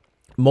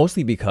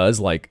mostly because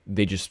like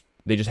they just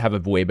have a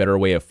way better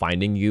way of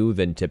finding you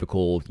than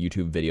typical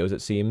YouTube videos,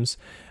 it seems.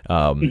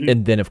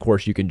 And then of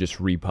course you can just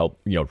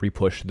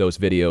repush those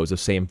videos, the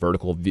same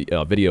vertical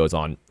videos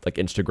on like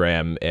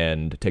Instagram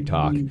and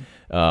TikTok,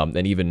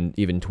 and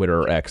even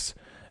Twitter or X.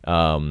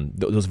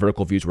 Those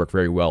vertical views work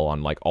very well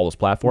on like all those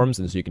platforms,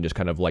 and so you can just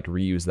kind of like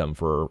reuse them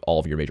for all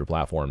of your major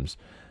platforms,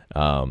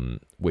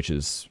 which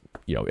is,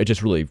 it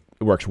just really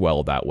works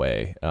well that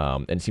way,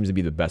 and it seems to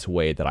be the best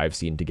way that I've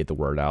seen to get the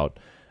word out.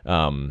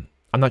 I'm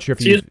not sure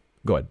if you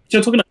go ahead. So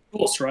you're talking about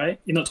shorts, right?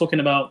 You're not talking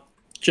about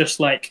just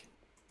like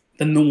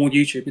the normal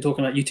YouTube. You're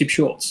talking about YouTube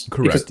Shorts.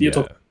 Correct.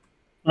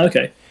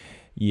 Okay.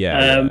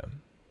 Yeah.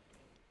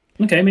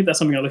 Okay, maybe that's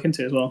something I'll look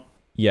into as well.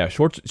 Yeah,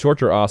 shorts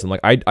are awesome.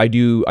 Like I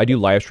do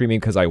live streaming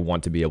because I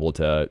want to be able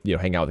to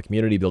hang out with the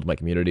community, build my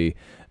community,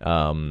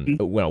 while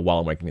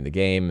I'm working in the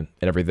game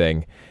and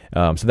everything.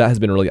 So that has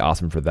been really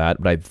awesome for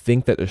that. But I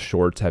think that the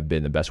shorts have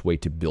been the best way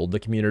to build the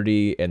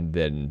community, and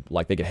then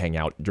like they can hang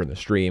out during the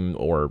stream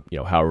or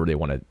however they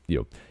want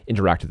to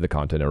interact with the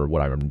content or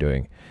what I'm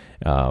doing.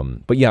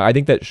 But yeah, I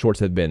think that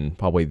shorts have been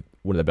probably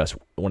one of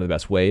the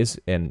best ways.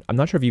 And I'm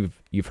not sure if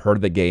you've heard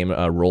of the game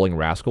Rolling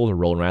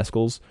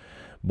Rascals,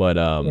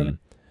 but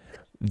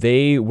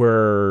they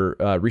were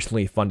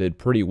recently funded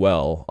pretty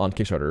well on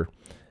Kickstarter,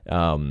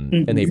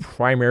 and they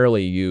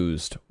primarily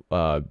used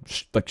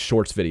like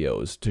shorts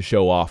videos to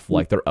show off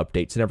like their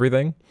updates and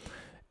everything.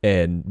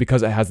 And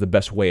because it has the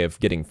best way of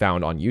getting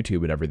found on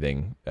YouTube and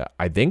everything,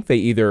 I think they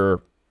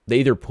either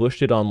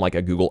pushed it on like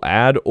a Google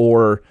ad,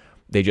 or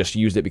they just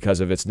used it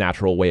because of its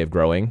natural way of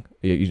growing,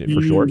 using it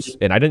for shorts.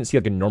 And I didn't see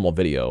like a normal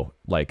video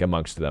like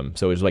amongst them,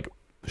 so it was like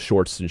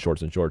shorts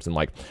and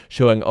like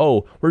showing,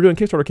 oh, we're doing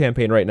Kickstarter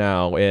campaign right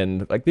now,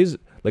 and like these,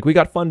 like we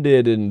got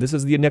funded, and this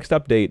is the next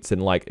updates,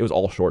 and like it was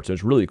all shorts. It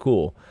was really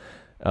cool.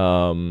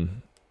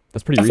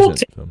 That's pretty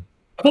recent.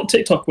 I thought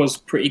TikTok was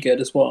pretty good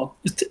as well.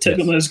 Is TikTok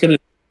as good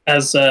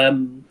as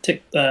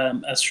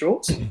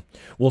shorts?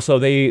 Well, so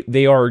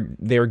they are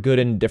good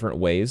in different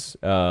ways,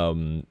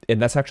 and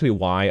that's actually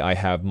why I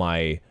have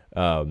my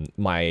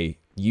my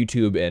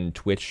YouTube and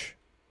Twitch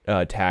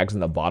tags in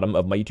the bottom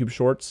of my YouTube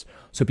Shorts,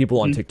 so people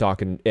on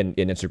TikTok and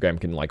Instagram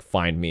can like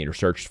find me or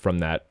search from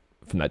that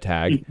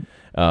tag,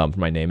 for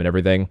my name and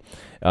everything.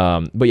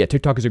 But yeah,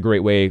 TikTok is a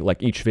great way.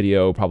 Like each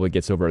video probably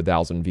gets over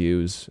 1,000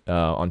 views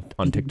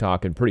on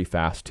TikTok, and pretty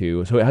fast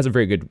too. So it has a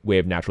very good way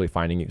of naturally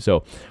finding you.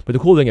 So, but the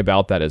cool thing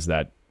about that is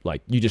that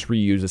like you just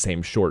reuse the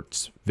same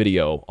shorts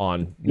video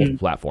on multiple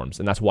platforms,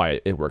 and that's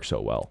why it works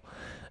so well.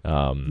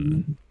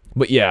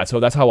 But yeah, so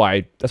that's how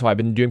I've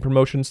been doing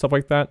promotion, stuff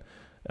like that.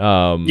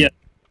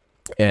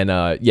 And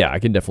yeah, we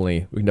can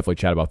definitely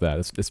chat about that.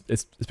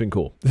 It's been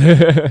cool.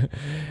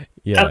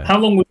 Yeah. How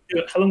long would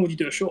you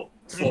do a short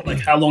for? Like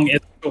how long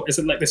is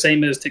it like the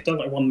same as TikTok,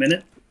 like 1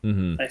 minute?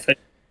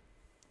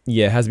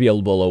 Yeah, it has to be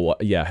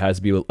it has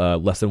to be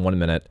less than 1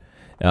 minute.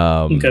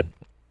 Okay.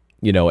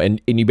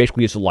 And you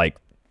basically just like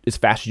as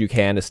fast as you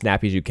can, as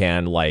snappy as you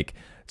can, like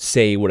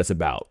say what it's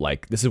about.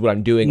 Like this is what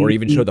I'm doing, or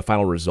even show the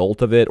final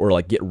result of it, or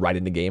like get right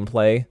into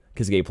gameplay,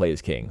 because gameplay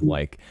is king.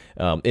 Like,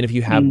 and if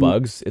you have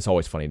bugs, it's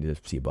always funny to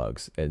see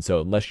bugs. And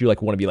so unless you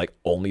like want to be like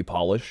only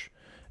polish,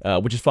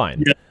 which is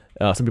fine.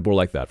 Some people are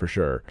like that for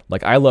sure.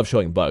 Like I love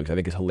showing bugs. I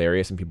think it's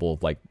hilarious, and people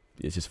like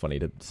it's just funny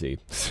to see.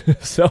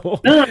 So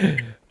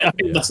I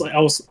think that's like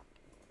I was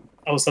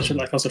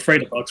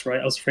afraid of bugs, right?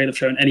 I was afraid of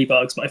showing any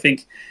bugs, but I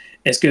think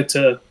it's good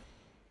to.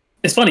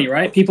 It's funny,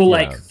 right? People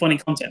like funny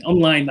content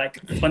online. Like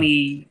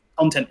funny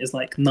content is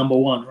like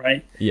 #1,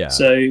 right? Yeah.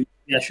 So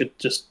yeah, I should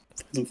just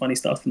put some funny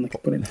stuff and like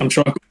put in. I'm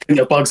sure I've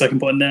got bugs I can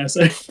put in there.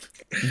 So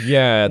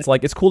yeah, it's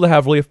like it's cool to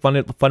have really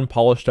fun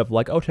polished stuff.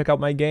 Like, oh, check out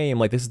my game.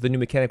 Like this is the new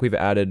mechanic we've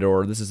added,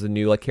 or this is a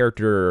new like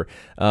character.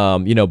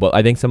 But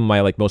I think some of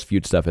my like most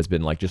viewed stuff has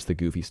been like just the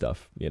goofy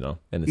stuff. And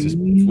this is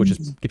which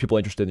is get people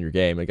interested in your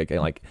game.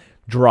 Like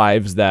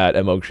drives that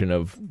emotion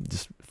of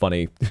just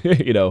funny.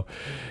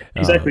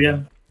 Exactly.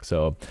 Yeah.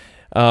 So,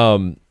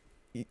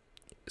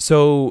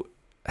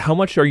 how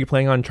much are you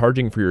planning on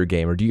charging for your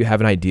game, or do you have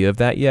an idea of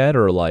that yet,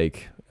 or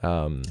like,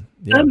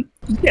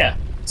 yeah.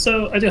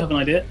 So I do have an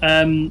idea.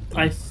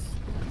 I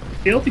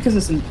feel because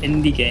it's an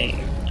indie game,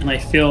 and I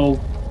feel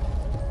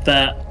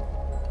that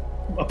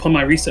upon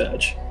my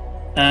research,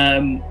 I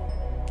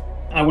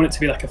want it to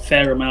be like a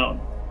fair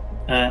amount.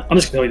 I'm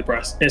just gonna tell you the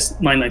price. It's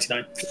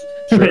 $9.99.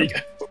 Sure. There you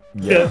go.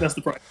 Yeah, that's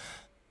the price.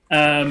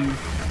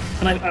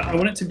 And I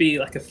want it to be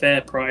like a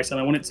fair price, and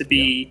I want it to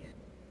be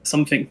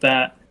something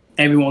that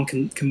everyone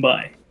can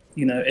buy.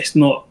 It's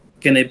not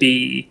going to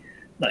be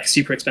like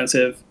super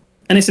expensive,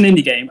 and it's an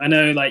indie game. I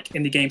know like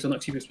indie games are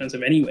not super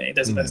expensive anyway.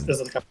 There's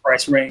like a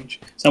price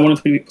range, so I want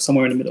it to be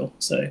somewhere in the middle.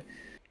 So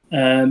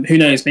Who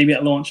knows? Maybe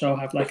at launch I'll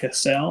have like a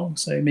sale,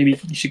 so maybe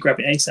you should grab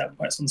it ASAP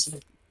while it's on sale.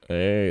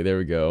 Hey, there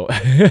we go.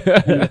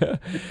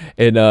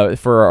 And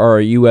for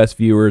our US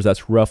viewers,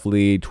 that's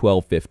roughly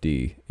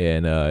 12.50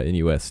 in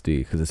USD,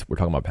 because we're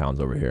talking about pounds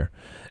over here.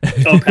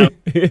 Oh, pound.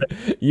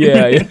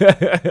 Yeah,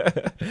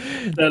 yeah.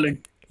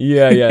 Sterling.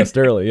 Yeah,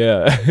 sterling.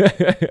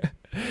 Yeah.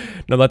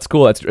 No, that's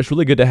cool. It's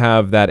really good to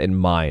have that in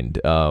mind,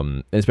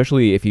 and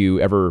especially if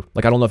you ever,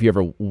 like, I don't know if you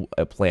ever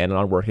plan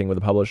on working with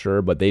a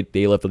publisher, but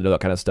they love to know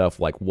that kind of stuff,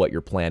 like what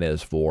your plan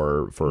is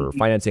for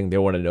financing. They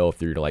want to know if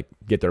they're like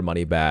get their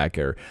money back,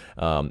 or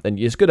and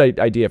it's a good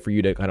idea for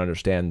you to kind of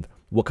understand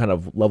what kind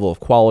of level of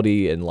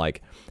quality and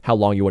like how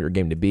long you want your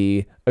game to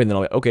be. And then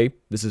I'm like, okay,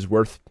 this is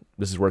worth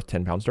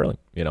 £10 sterling.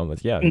 You know,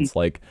 it's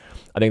like,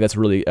 I think that's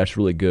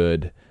really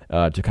good.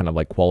 To kind of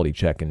like quality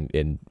check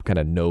and kind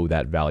of know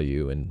that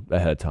value and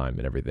ahead of time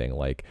and everything.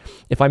 Like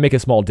if I make a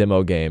small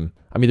demo game,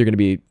 I'm either going to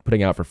be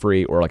putting out for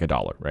free or like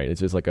 $1, right?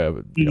 It's just like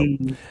a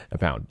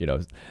pound, you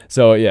know?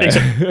 So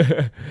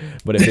yeah,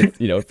 but if it's,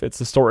 if it's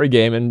a story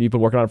game and you've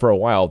been working on it for a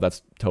while,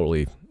 that's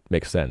totally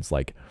makes sense.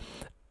 Like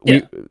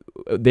I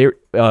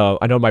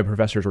know my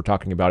professors were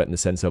talking about it in the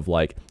sense of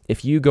like,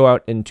 if you go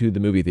out into the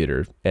movie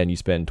theater and you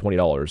spend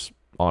 $20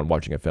 on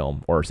watching a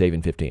film or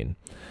saving 15,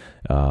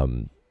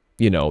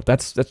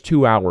 that's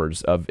 2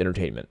 hours of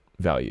entertainment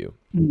value.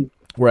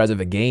 Whereas if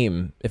a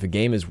game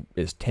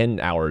is 10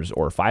 hours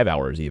or 5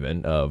 hours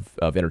even of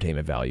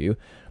entertainment value,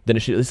 then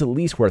it's at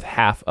least worth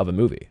half of a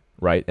movie,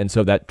 right? And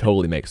so that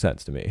totally makes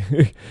sense to me.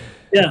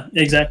 Yeah,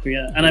 exactly.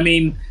 Yeah, and I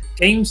mean,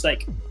 games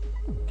like,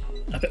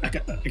 I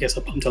guess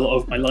I pumped a lot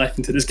of my life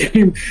into this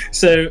game,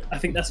 so I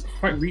think that's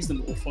quite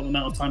reasonable for the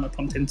amount of time I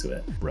pumped into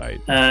it.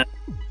 Right. But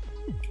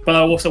I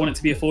also want it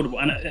to be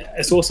affordable, and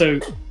it's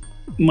also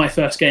my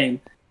first game,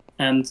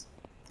 and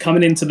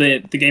coming into the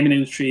gaming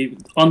industry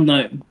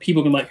unknown,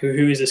 people can be like,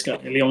 who is this guy?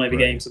 Leon Ivey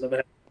Games.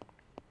 So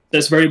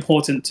it's very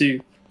important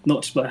to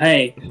not just be like,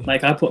 hey,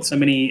 like I put so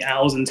many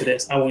hours into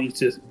this, I want you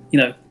to,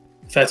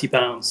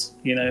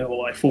 £30,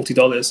 or like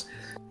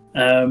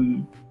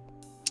 $40.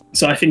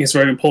 So I think it's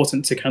very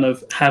important to kind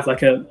of have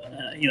like a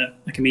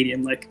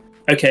medium. Like,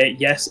 okay,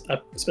 yes,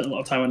 I've spent a lot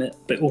of time on it,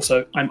 but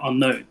also I'm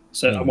unknown.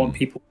 So I want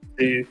people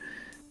to,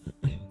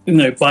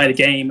 buy the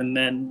game, and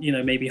then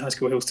maybe High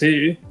School Hills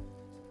 2.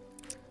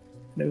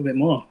 A little bit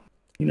more.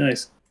 Who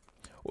knows?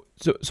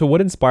 So what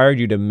inspired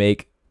you to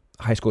make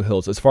High School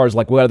Hills? As far as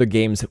like what other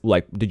games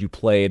like did you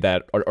play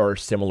that are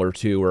similar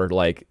to, or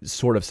like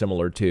sort of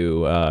similar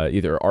to,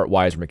 either art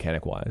wise or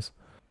mechanic wise?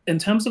 In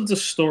terms of the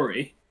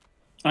story,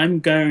 I'm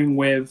going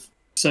with.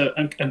 So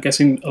I'm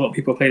guessing a lot of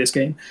people play this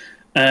game.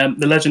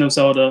 The Legend of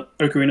Zelda: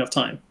 Ocarina of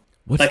Time.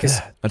 What's like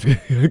that? I've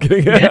heard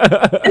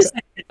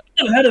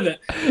of it.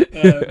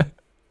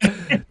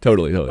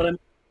 Totally. But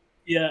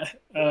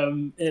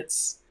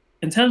it's.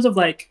 In terms of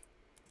like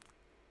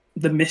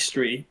the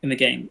mystery in the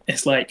game,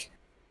 it's like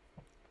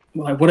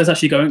what is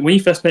actually going. When you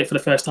first play it for the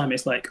first time,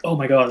 it's like, oh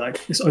my god,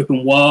 like this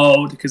open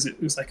world, because it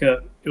was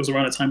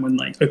around a time when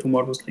like open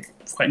world was like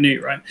quite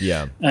new, right?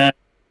 Yeah. And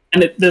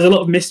there's a lot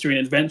of mystery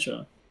and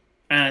adventure,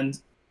 and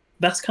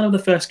that's kind of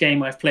the first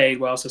game I've played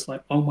where I was just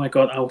like, oh my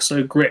god, I was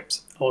so gripped.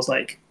 I was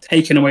like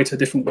taken away to a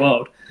different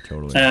world.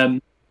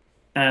 Totally.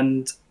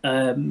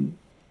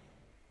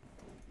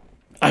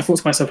 I thought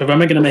to myself, if I'm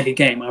going to make a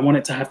game, I want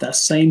it to have that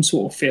same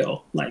sort of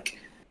feel. Like,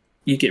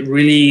 you get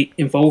really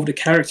involved with the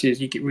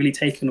characters, you get really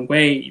taken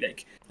away.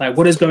 Like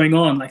what is going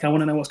on? Like, I want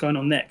to know what's going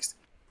on next.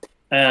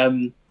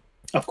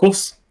 Of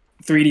course,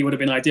 3D would have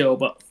been ideal,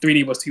 but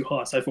 3D was too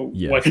hard. So I thought,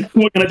 what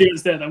can I do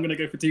instead? I'm going to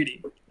go for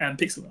 2D and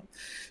pixel art.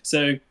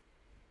 So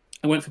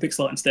I went for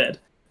pixel art instead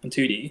and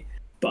 2D.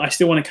 But I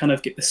still want to kind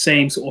of get the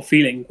same sort of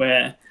feeling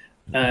where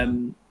you're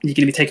going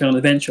to be taken on an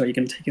adventure, you're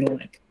going to be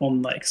taken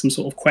on some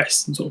sort of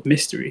quest, some sort of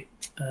mystery.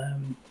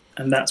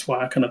 And that's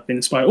why I kind of been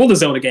inspired. All the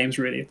Zelda games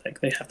really, like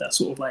they have that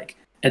sort of like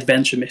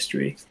adventure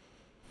mystery,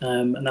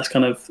 and that's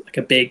kind of like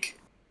I'm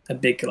a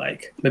big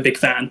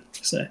fan.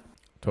 So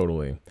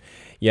totally,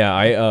 yeah.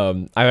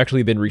 I've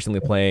actually been recently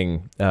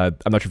playing. I'm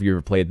not sure if you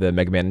ever played the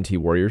Mega Man and T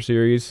Warrior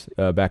series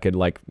back in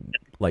like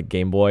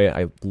Game Boy.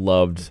 I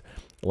loved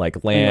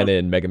like Land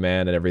and Mega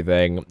Man and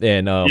everything,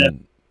 and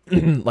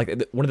like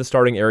one of the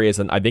starting areas,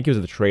 and I think it was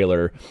the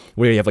trailer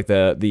where you have like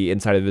the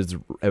inside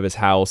of his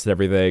house and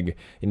everything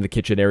in the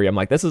kitchen area. I'm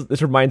like,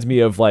 this reminds me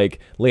of like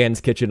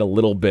Land's kitchen a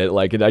little bit.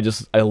 Like, and I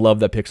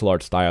love that pixel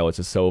art style. It's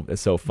just so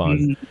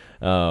fun.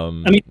 I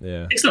mean,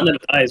 pixel art never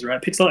dies,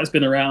 right? Pixel art has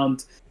been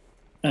around.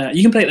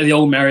 You can play the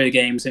old Mario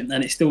games and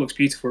it still looks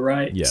beautiful,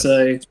 right? Yes.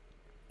 So,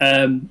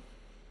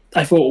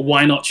 I thought,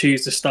 why not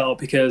choose the style,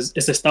 because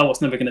it's a style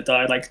that's never going to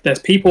die. Like, there's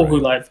people who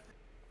like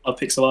of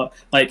pixel art.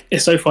 Like,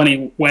 it's so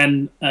funny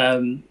when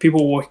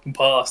people were walking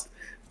past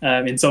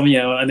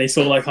Insomnia and they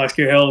saw like High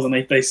School Hills and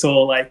they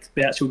saw like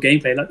the actual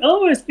gameplay, like,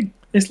 oh,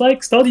 it's like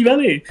Stardew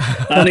Valley.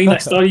 I think like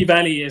Stardew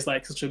Valley is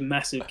like such a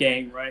massive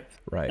game, right?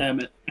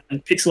 And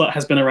pixel art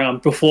has been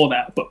around before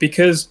that, but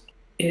because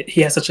he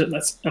has such a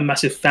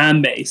massive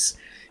fan base,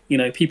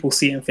 people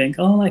see it and think,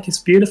 oh, like, it's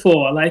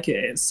beautiful, I like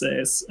it, it's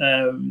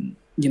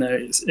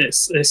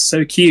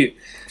so cute.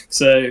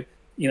 So,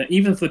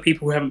 even for the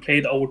people who haven't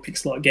played the old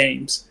pixel art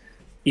games,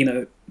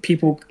 new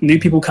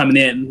people coming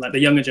in, like the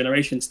younger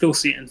generation, still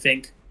see it and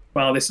think,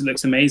 wow, this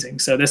looks amazing.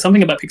 So there's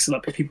something about pixel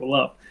art that people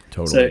love.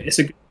 Totally. So it's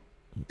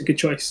a good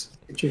choice.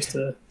 Good choice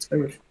to go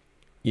with.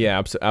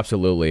 Yeah,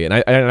 absolutely. And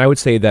I would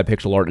say that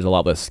pixel art is a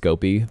lot less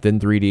scopy than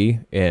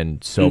 3D in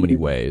so many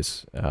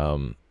ways.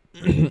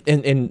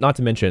 And not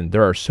to mention,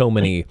 there are so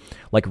many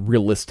like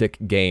realistic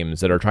games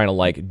that are trying to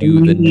like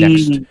do the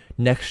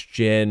next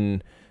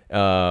gen.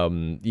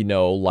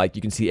 Like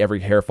you can see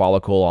every hair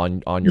follicle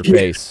on your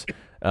face.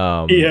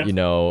 And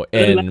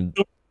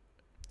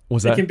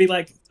was that? It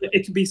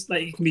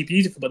can be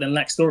beautiful, but then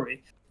lack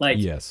story. Like,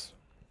 yes,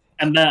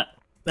 and that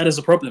is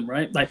a problem,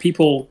 right? Like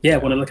people,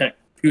 want to look at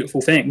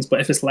beautiful things,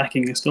 but if it's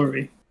lacking a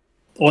story,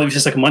 or if it's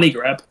just like a money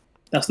grab,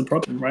 that's the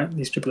problem, right?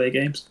 These AAA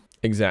games.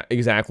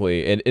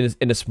 Exactly, and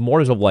it's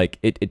more as of like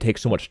it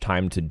takes so much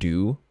time to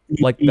do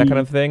like that kind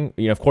of thing.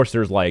 Of course,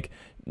 there's like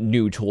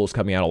new tools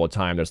coming out all the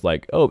time. There's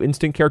like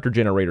instant character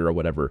generator or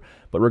whatever.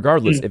 But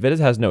regardless, if it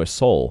has no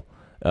soul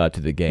to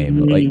the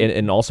game, like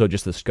and also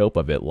just the scope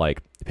of it,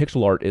 like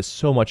pixel art is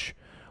so much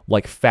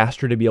like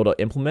faster to be able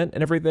to implement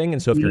and everything.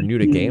 And so if you're new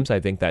to games, I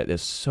think that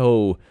is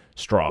so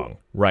strong,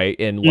 right?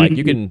 And like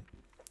you can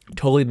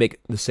totally make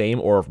the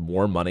same or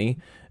more money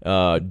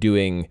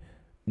doing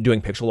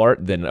pixel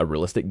art than a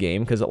realistic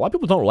game, because a lot of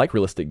people don't like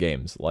realistic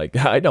games. Like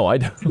I know I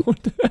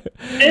don't.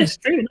 It's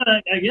true.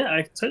 No,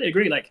 I totally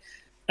agree. Like,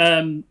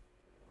 again,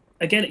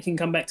 it can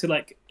come back to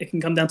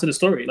down to the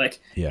story. Like,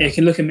 it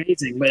can look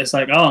amazing, but it's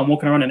like, I'm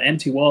walking around an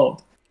empty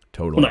world.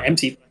 Totally. Well, not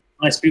empty,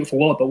 nice, beautiful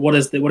world. But what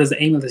is the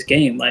aim of this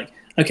game? Like,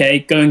 okay,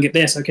 go and get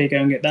this. Okay, go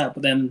and get that.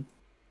 But then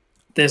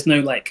there's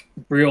no like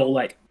real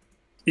like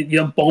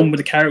you're bond with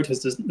the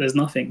characters. There's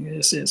nothing.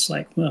 It's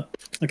like, well,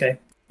 okay.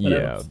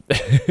 Whatever.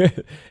 Yeah,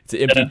 it's an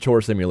empty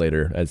chore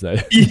simulator, as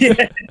that.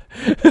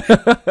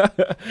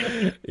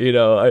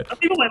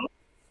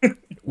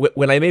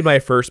 When I made my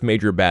first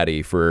major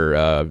baddie for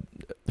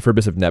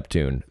Abyss of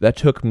Neptune, that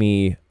took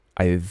me,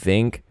 I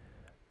think,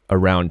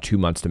 around 2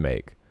 months to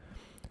make.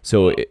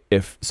 So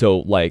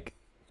like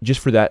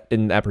just for that,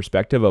 in that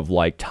perspective of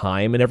like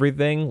time and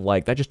everything,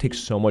 like that just takes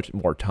so much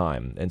more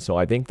time. And so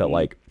I think that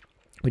like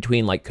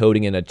between like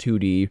coding in a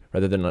 2D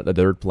rather than a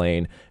third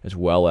plane, as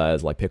well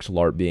as like pixel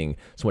art being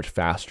so much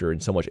faster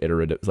and so much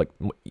iterative, it's like,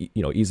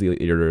 easily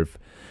iterative.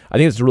 I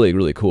think it's really,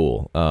 really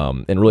cool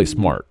and really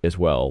smart as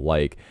well.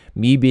 Like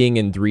me being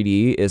in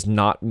 3D is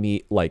not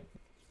me. Like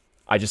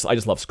I just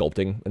love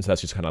sculpting, and so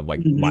that's just kind of like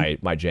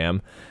my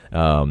jam.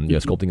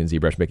 Sculpting in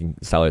ZBrush, making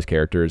stylized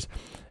characters.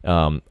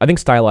 I think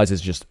stylized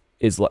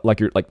is like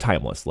you're like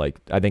timeless. Like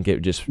I think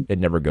it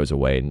never goes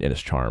away in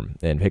its charm,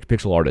 and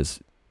pixel art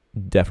is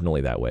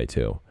definitely that way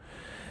too.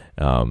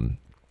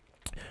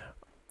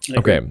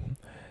 Okay,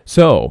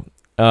 so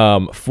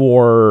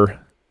for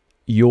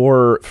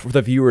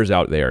the viewers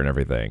out there and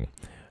everything,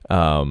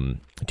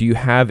 do you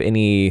have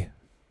any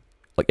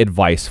like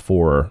advice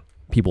for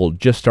people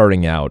just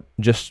starting out,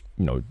 just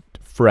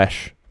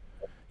fresh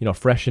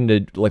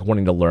into like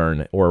wanting to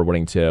learn or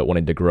wanting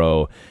to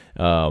grow,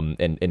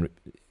 and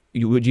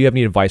would you have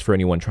any advice for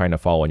anyone trying to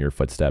follow in your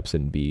footsteps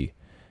and be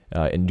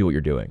and do what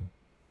you're doing?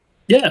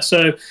 Yeah,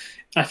 so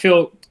I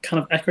feel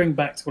kind of echoing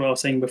back to what I was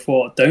saying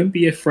before. Don't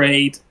be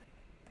afraid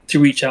to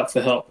reach out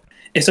for help.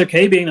 It's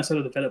okay being a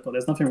solo developer.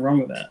 There's nothing wrong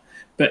with that.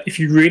 But if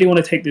you really want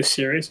to take this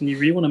serious and you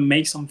really want to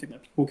make something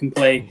that people can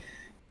play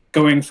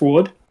going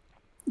forward,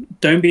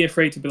 don't be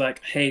afraid to be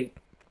like, hey,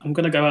 I'm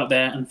going to go out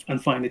there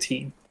and find a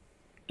team.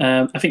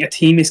 I think a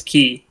team is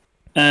key.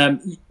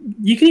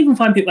 You can even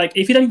find people, like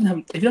if you don't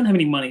have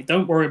any money,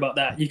 don't worry about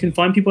that. You can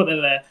find people that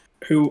are there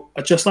who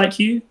are just like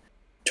you,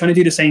 trying to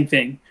do the same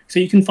thing. So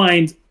you can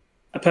find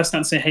a person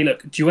and say, hey,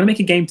 look, do you want to make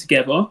a game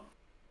together?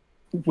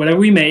 Whatever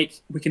we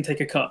make, we can take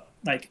a cut.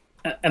 Like,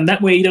 and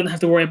that way you don't have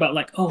to worry about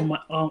like, oh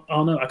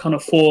no, I can't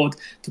afford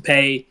to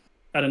pay,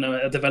 I don't know,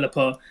 a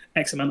developer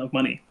X amount of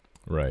money.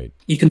 Right.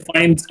 You can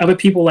find other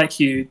people like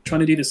you trying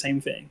to do the same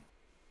thing.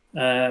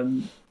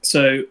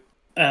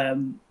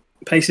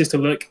 Places to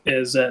look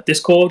is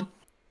Discord,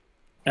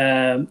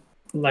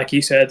 like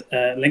you said,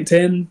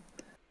 LinkedIn.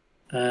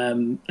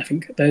 I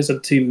think those are the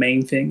two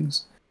main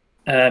things.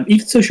 Even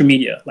social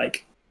media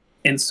like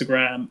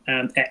Instagram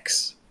and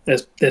X.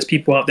 There's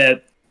people out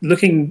there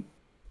looking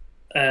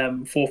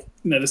for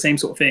the same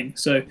sort of thing.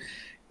 So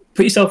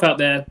put yourself out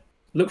there,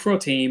 look for a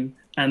team,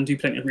 and do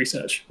plenty of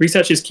research.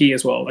 Research is key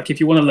as well. Like if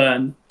you want to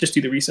learn, just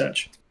do the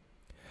research.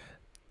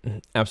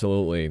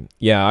 Absolutely.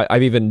 Yeah,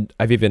 I've even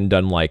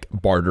done like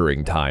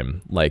bartering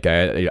time. Like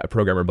a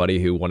programmer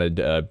buddy who wanted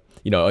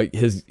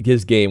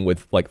his game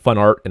with like fun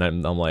art, and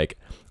I'm like,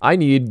 I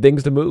need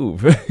things to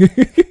move.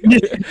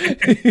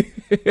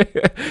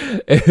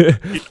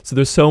 So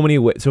there's so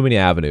many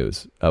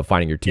avenues of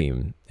finding your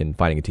team and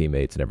finding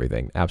teammates and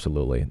everything.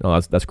 Absolutely. No,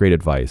 that's great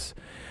advice.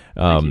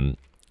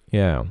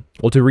 Yeah.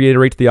 Well, to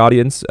reiterate to the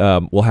audience,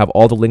 we'll have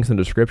all the links in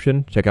the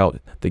description. Check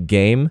out the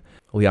game.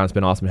 Leon, it's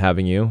been awesome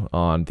having you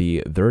on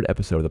the 3rd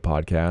episode of the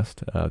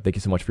podcast. Thank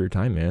you so much for your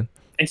time, man.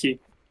 Thank you.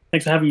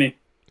 Thanks for having me.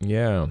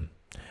 Yeah.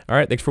 All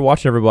right, thanks for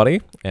watching,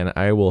 everybody, and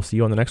I will see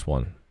you on the next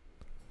one.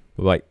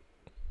 Bye-bye.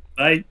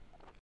 Bye.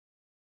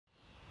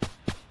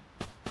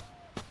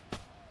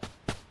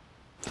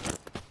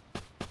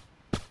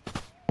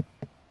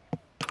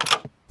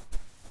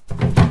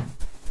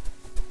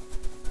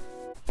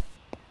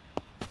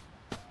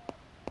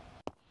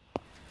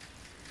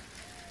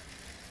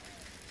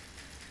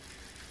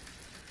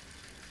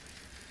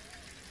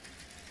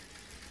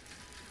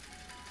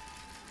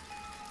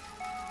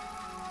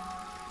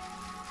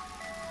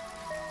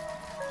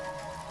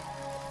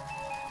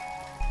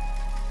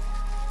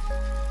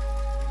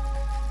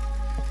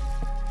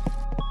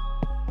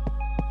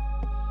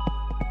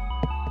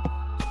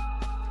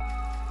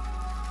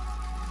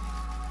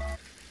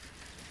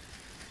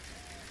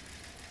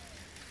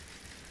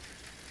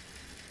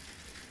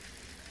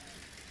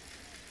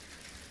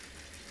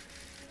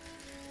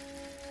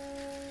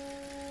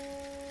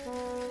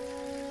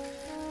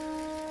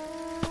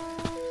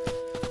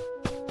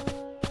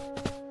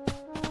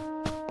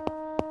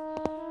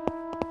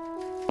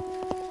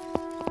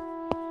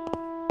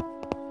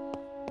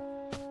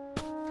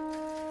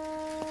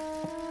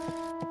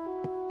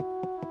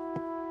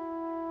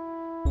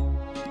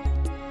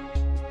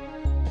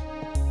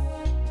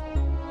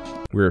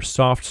 We're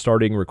soft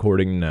starting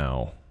recording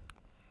now.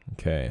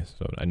 Okay,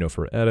 so I know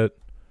for edit.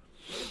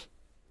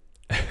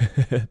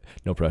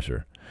 No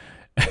pressure.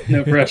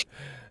 No pressure.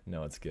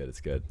 No, it's good.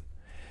 It's good.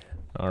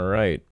 All right.